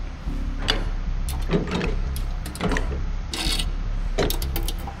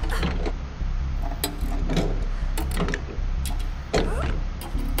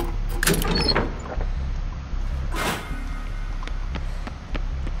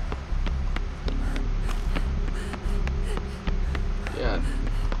 Yeah,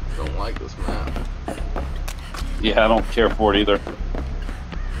 I don't like this map. Yeah, I don't care for it either.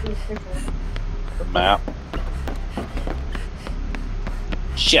 The map.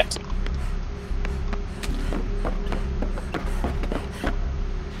 Shit.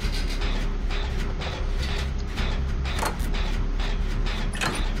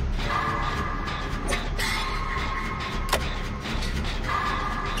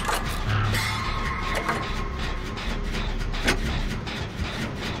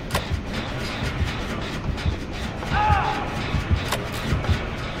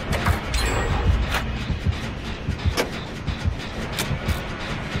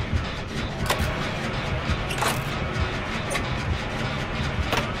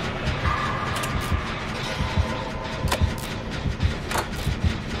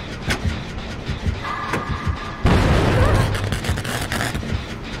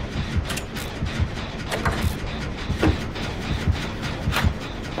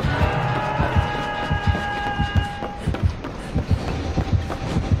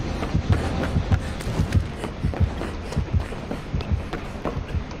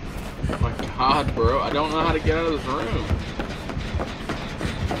 God, bro. I don't know how to get out of this room.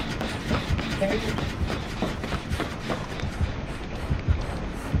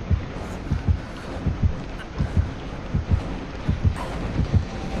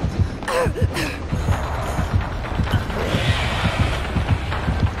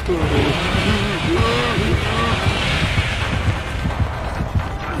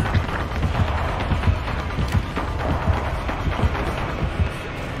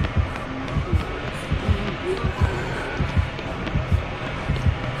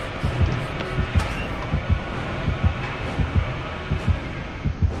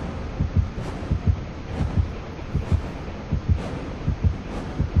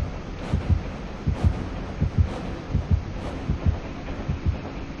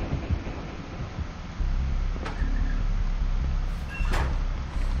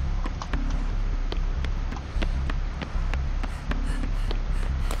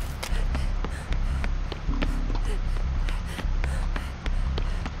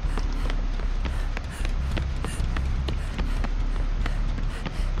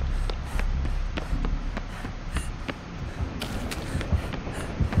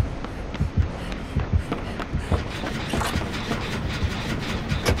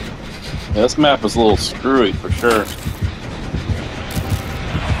 Yeah, this map is a little screwy for sure.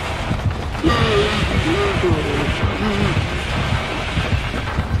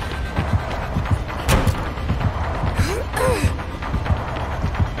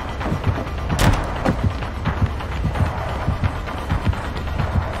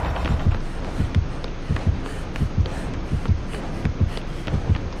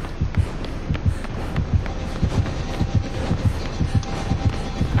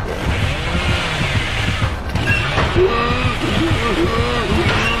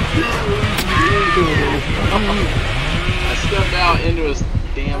 I stepped out into his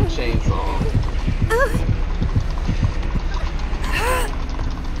damn chainsaw.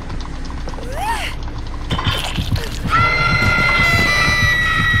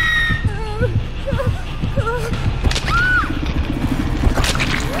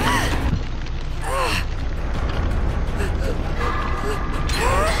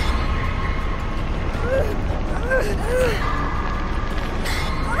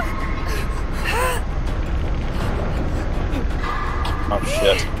 Oh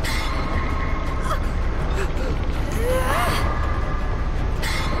shit.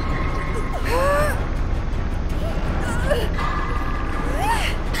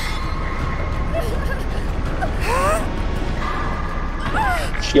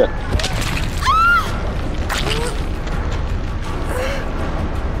 Shit.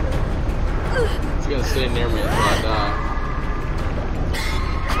 He's gonna stay near me until I die.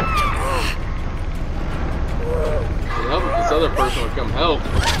 It'd help if this other person would come help.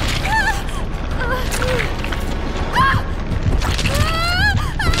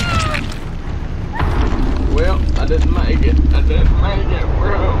 Well, I didn't make it. I didn't make it,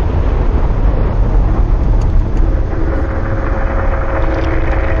 bro.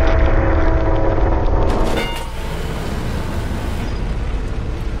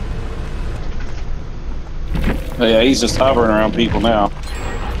 Oh, yeah, he's just hovering around people now.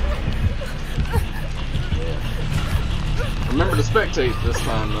 Remember to spectate this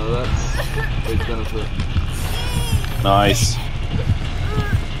time, though. That's a big benefit. Nice.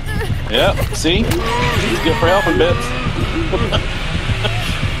 Yep, see? He's good for helping bits.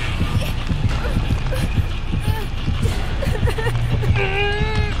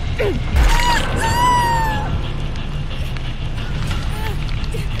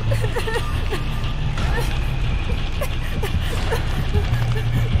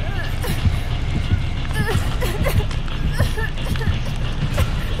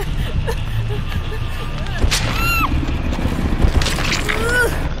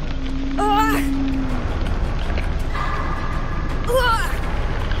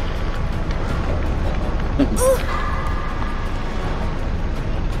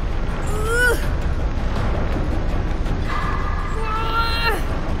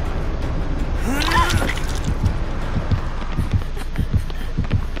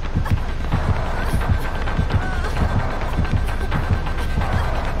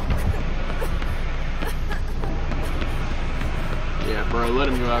 Yeah, bro, let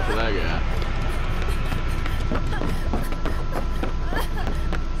him go after that guy.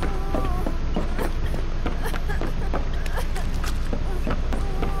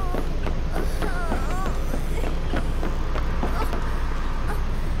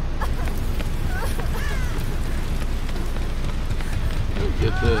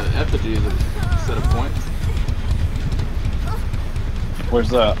 Get the effigy as a set of points. Where's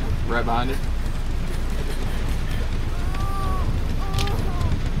that? Right behind it.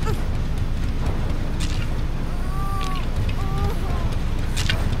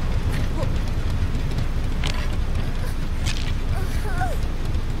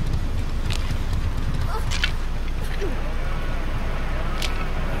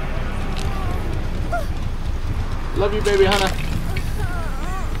 Love you, baby Hunter.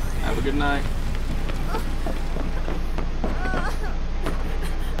 Have a good night.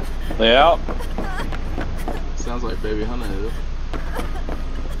 They out? Sounds like baby Hunter is.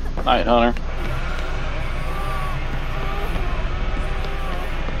 Night, Hunter.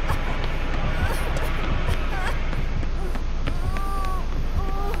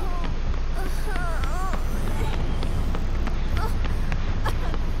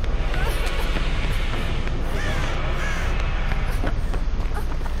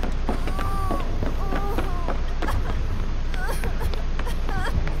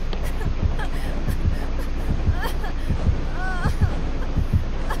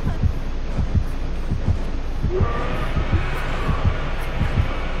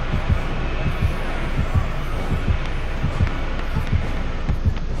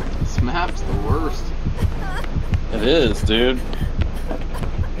 This map's the worst. It is, dude.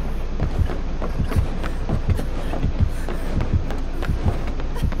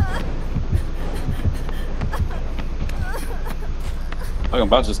 I'm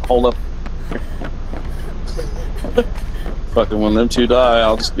about to just hold up. Fucking when them two die,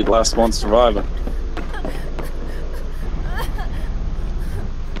 I'll just be the last one surviving.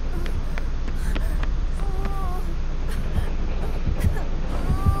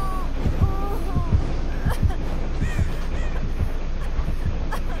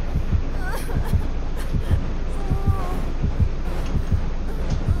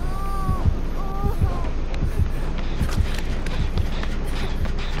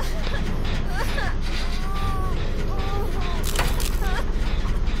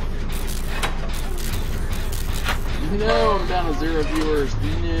 No, I'm down to 0 viewers. No.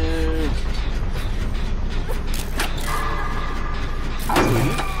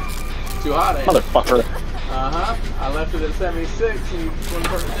 Too hot, ain't it? Motherfucker. Uh-huh. I left it at 76 and you just wouldn't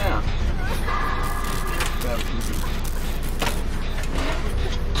turn it down.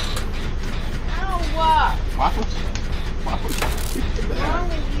 Ow! Waffles? Waffles. What's wrong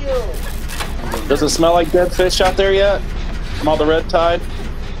with you? Does it smell like dead fish out there yet? From all the red tide?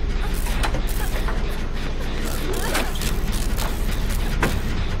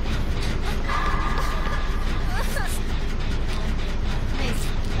 Please,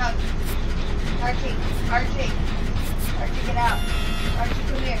 come. Archie, Archie. Archie, get out. Archie,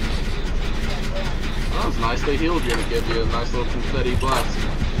 come here. Well, that was nice. They healed you and gave you a nice little confetti blast.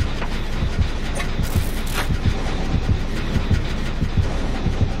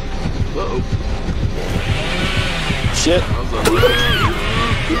 Uh-oh. Shit. That was unlucky.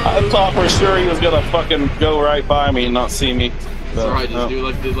 I thought for sure he was gonna fucking go right by me and not see me. It's alright, just do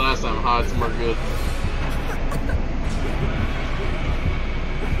like you did last time. Hide somewhere good.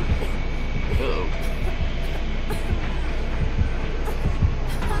 Uh-oh.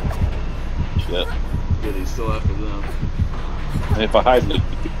 Shit. Good, he's still after them. And if I hide in the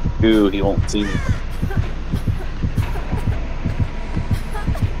goo, he won't see me.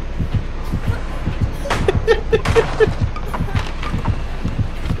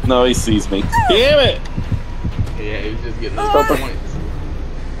 No, he sees me. Damn it! Yeah, he was just getting those points.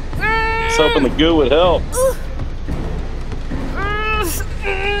 I was hoping the goo would help. Oh,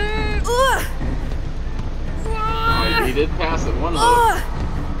 he did pass it one hook.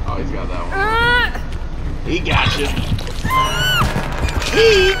 Oh, he's got that one. He got you.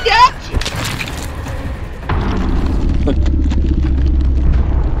 He got you.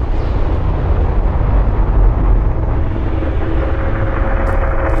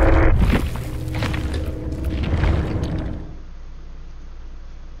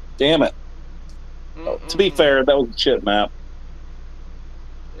 Damn it. To be fair, that was a shit map.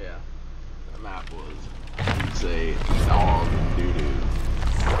 Yeah, the map was, I'd say, dog doo-doo.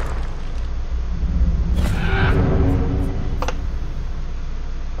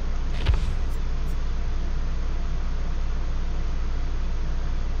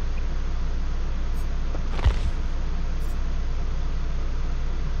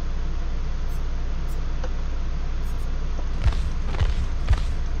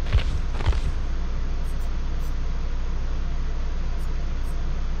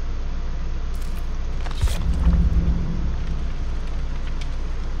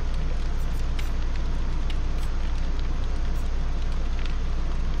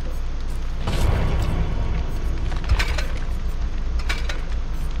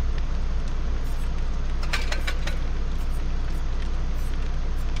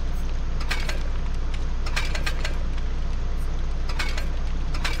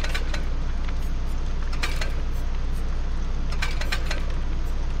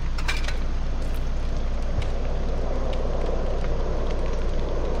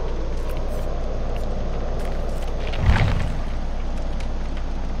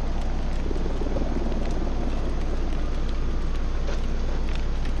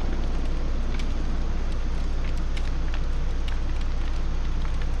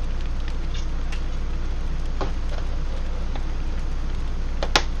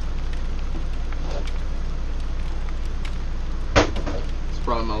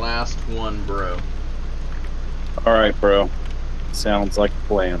 last one, bro. Alright, bro. Sounds like a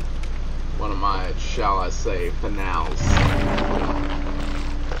plan. One of my, shall I say, finales.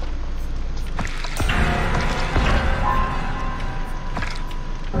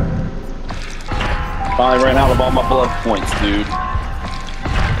 Finally ran out of all my blood points, dude.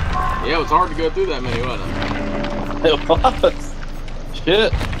 Yeah, it was hard to go through that many, wasn't it? It was.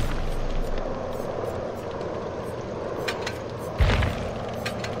 Shit.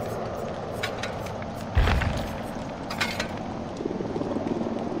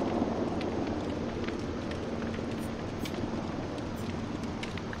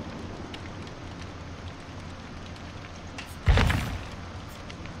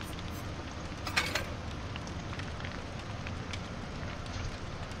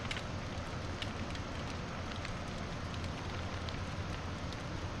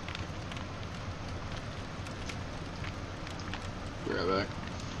 Be right back.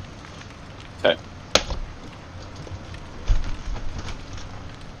 Okay.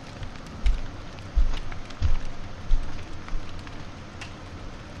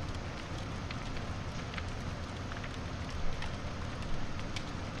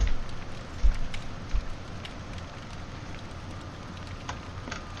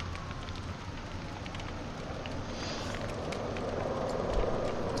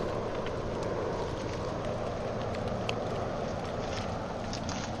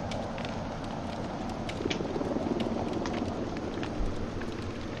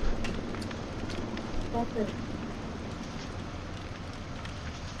 That's it.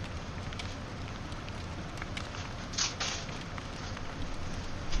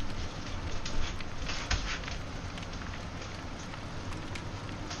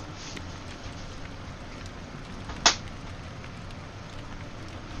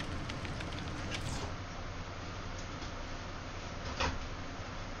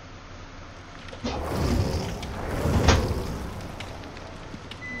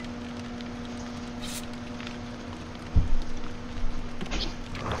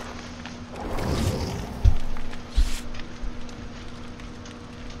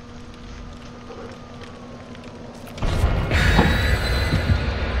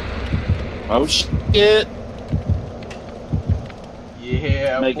 Oh shit.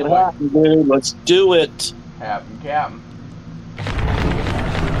 Yeah, Make it boy. happen, dude. Let's do it. Happen, Captain.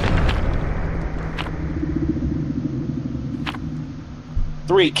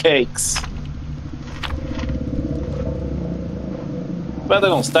 Three cakes. Bet they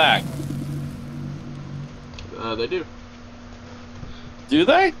don't stack. They do. Do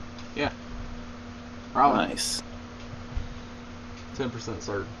they? Yeah. Probably. Nice. 10%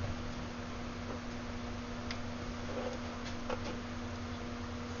 certain.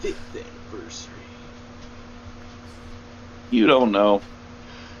 Fifth anniversary. You don't know.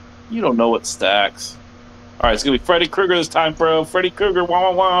 You don't know what stacks. Alright, it's gonna be Freddy Krueger this time, bro. Freddy Krueger,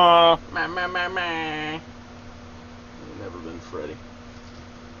 wah wah wah. Ma ma ma ma. Never been Freddy.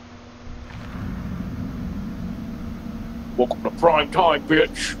 Welcome to prime time,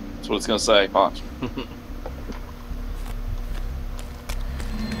 bitch. That's what it's gonna say. Watch.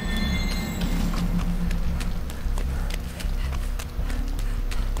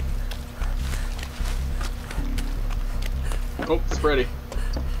 Oh, it's Freddy.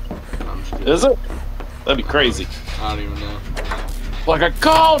 I'm just kidding. Is it? That'd be crazy. I don't even know. Like I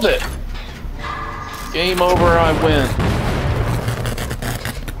called it! Game over, I win.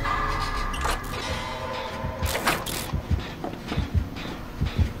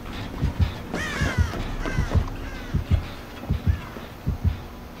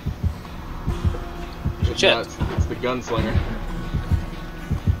 It's Shit. not, it's the gunslinger.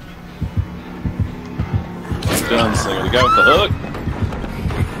 Gunslinger, the guy with the hook.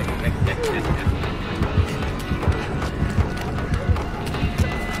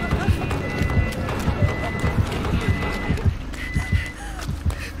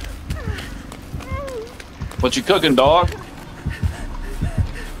 What you cooking, dog?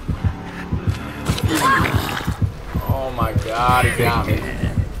 Oh my god, he got me.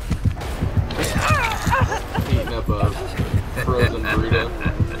 Eating up a frozen burrito.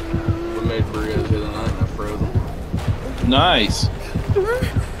 We made burritos the other night and I froze them. Nice.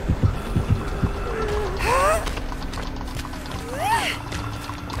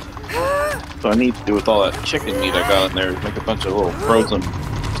 So I need to do with all that chicken meat I got in there is make a bunch of little frozen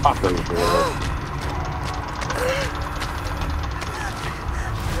tacos or whatever.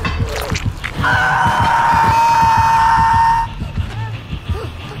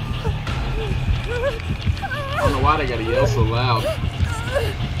 I don't know why they gotta yell so loud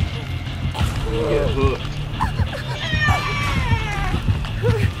when you get hooked.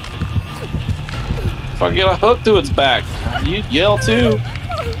 Fucking get a hook to its back. You yell too.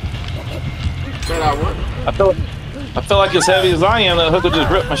 Said I wouldn't. I feel like as heavy as I am, that hook would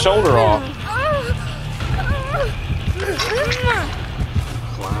just rip my shoulder off.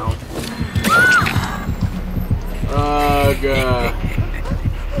 Clown. God.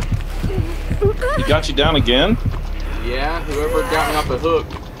 He got you down again? Yeah, whoever got me off the hook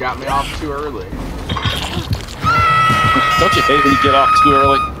got me off too early. Don't you hate when you get off too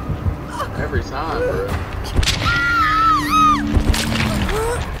early? Every time, bro.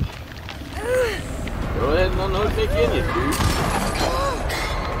 Go ahead and unhook me again, you dude.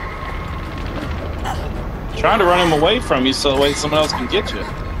 Trying to run him away from you so that way someone else can get you. I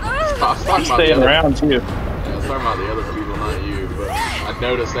was talking He's about the staying other, around you. yeah, I was talking about the other people, not you, but I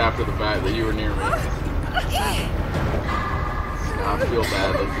noticed after the fact that you were near me. Now I feel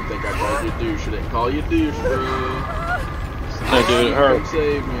bad that you think I called you douche. I didn't call you douche, bro. No, dude, it hurts.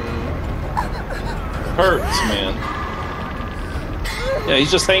 Save me. Hurts, man. Yeah,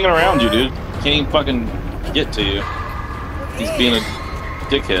 he's just hanging around you, dude. Can't even fucking get to you. He's being a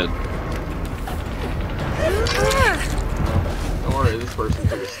dickhead. Don't worry, this person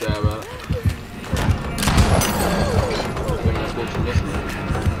took a stab at it. I think that's what you're missing.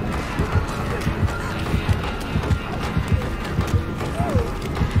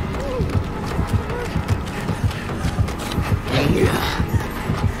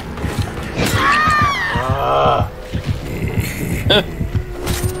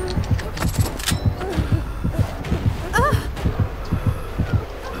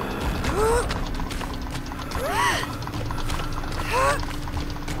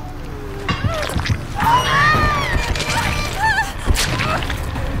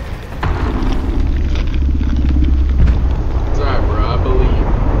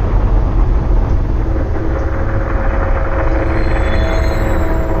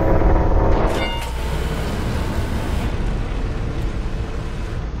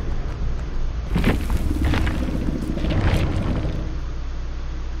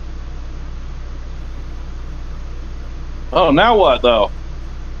 Oh, now what, though?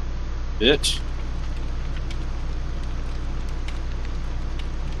 Bitch.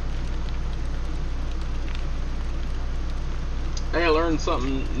 Hey, I learned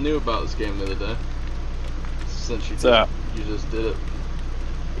something new about this game the other day. Since you just did it,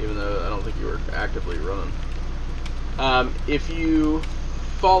 even though I don't think you were actively running. If you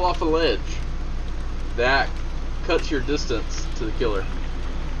fall off a ledge, that cuts your distance to the killer.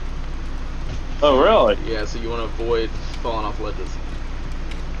 Oh, really? Yeah, so you want to avoid falling off ledges.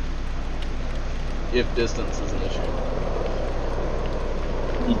 If distance is an issue.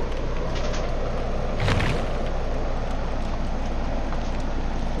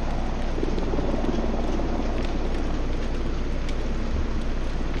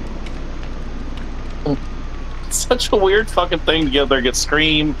 Such a weird fucking thing to get there, get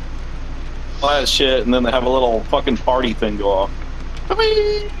scream, all that shit, and then they have a little fucking party thing go off.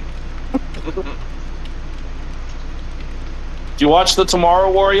 Did you watch the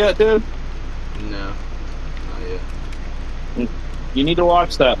Tomorrow War yet, dude? No, not yet. You need to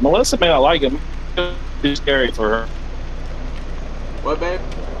watch that. Melissa may not like him. It's too scary for her. What, babe?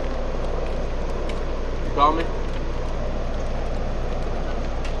 You call me?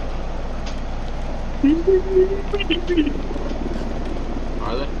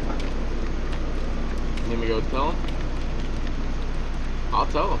 Are they? Need me to go tell them? I'll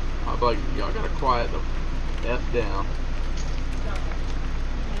tell them. I'll be like, y'all gotta quiet the F down.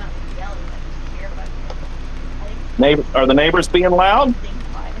 Are the neighbors being loud?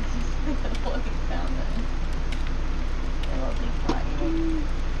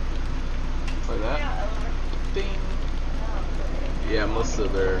 Like that? Ding. Yeah, Melissa,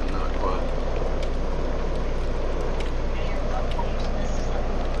 they're not quiet.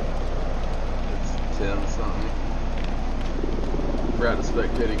 It's 10 something. Forgot to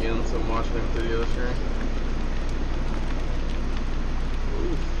spectate again, so I'm watching him through the other screen.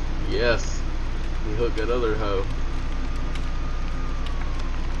 Ooh, yes. We hooked that other hoe.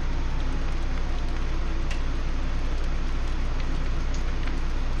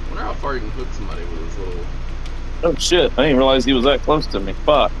 I wonder how far you can hook somebody with this little... Oh shit, I didn't realize he was that close to me.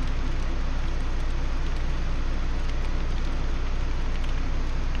 Fuck.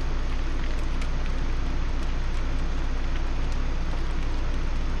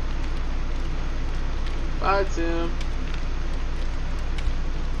 Bye, Tim.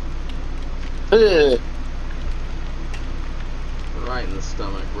 Right in the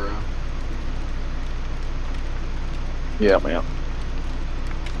stomach, bro. Yeah, man.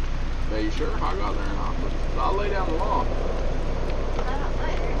 Are you sure? I'll go out there and I'll lay down the law.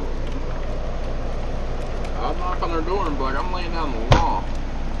 I'd knock on their door and be like, I'm laying down the law.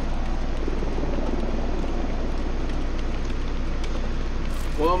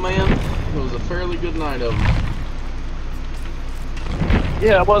 Well, man, it was a fairly good night of them.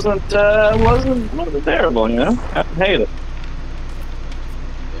 Yeah, it wasn't terrible, you know? I hate it.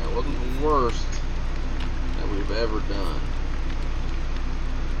 Yeah, it wasn't the worst that we've ever done.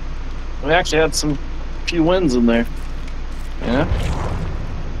 We actually had some few wins in there. You know?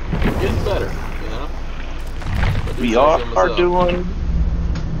 Getting better, you know? We are doing.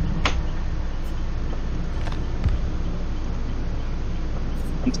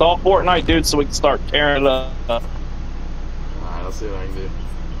 Install Fortnite, dude, so we can start tearing it up. Alright, I'll see what I can do.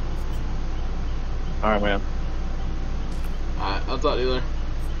 Alright, man. Alright, I'll talk to you later.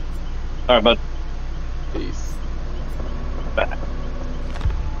 Alright, bud. Peace. Bye.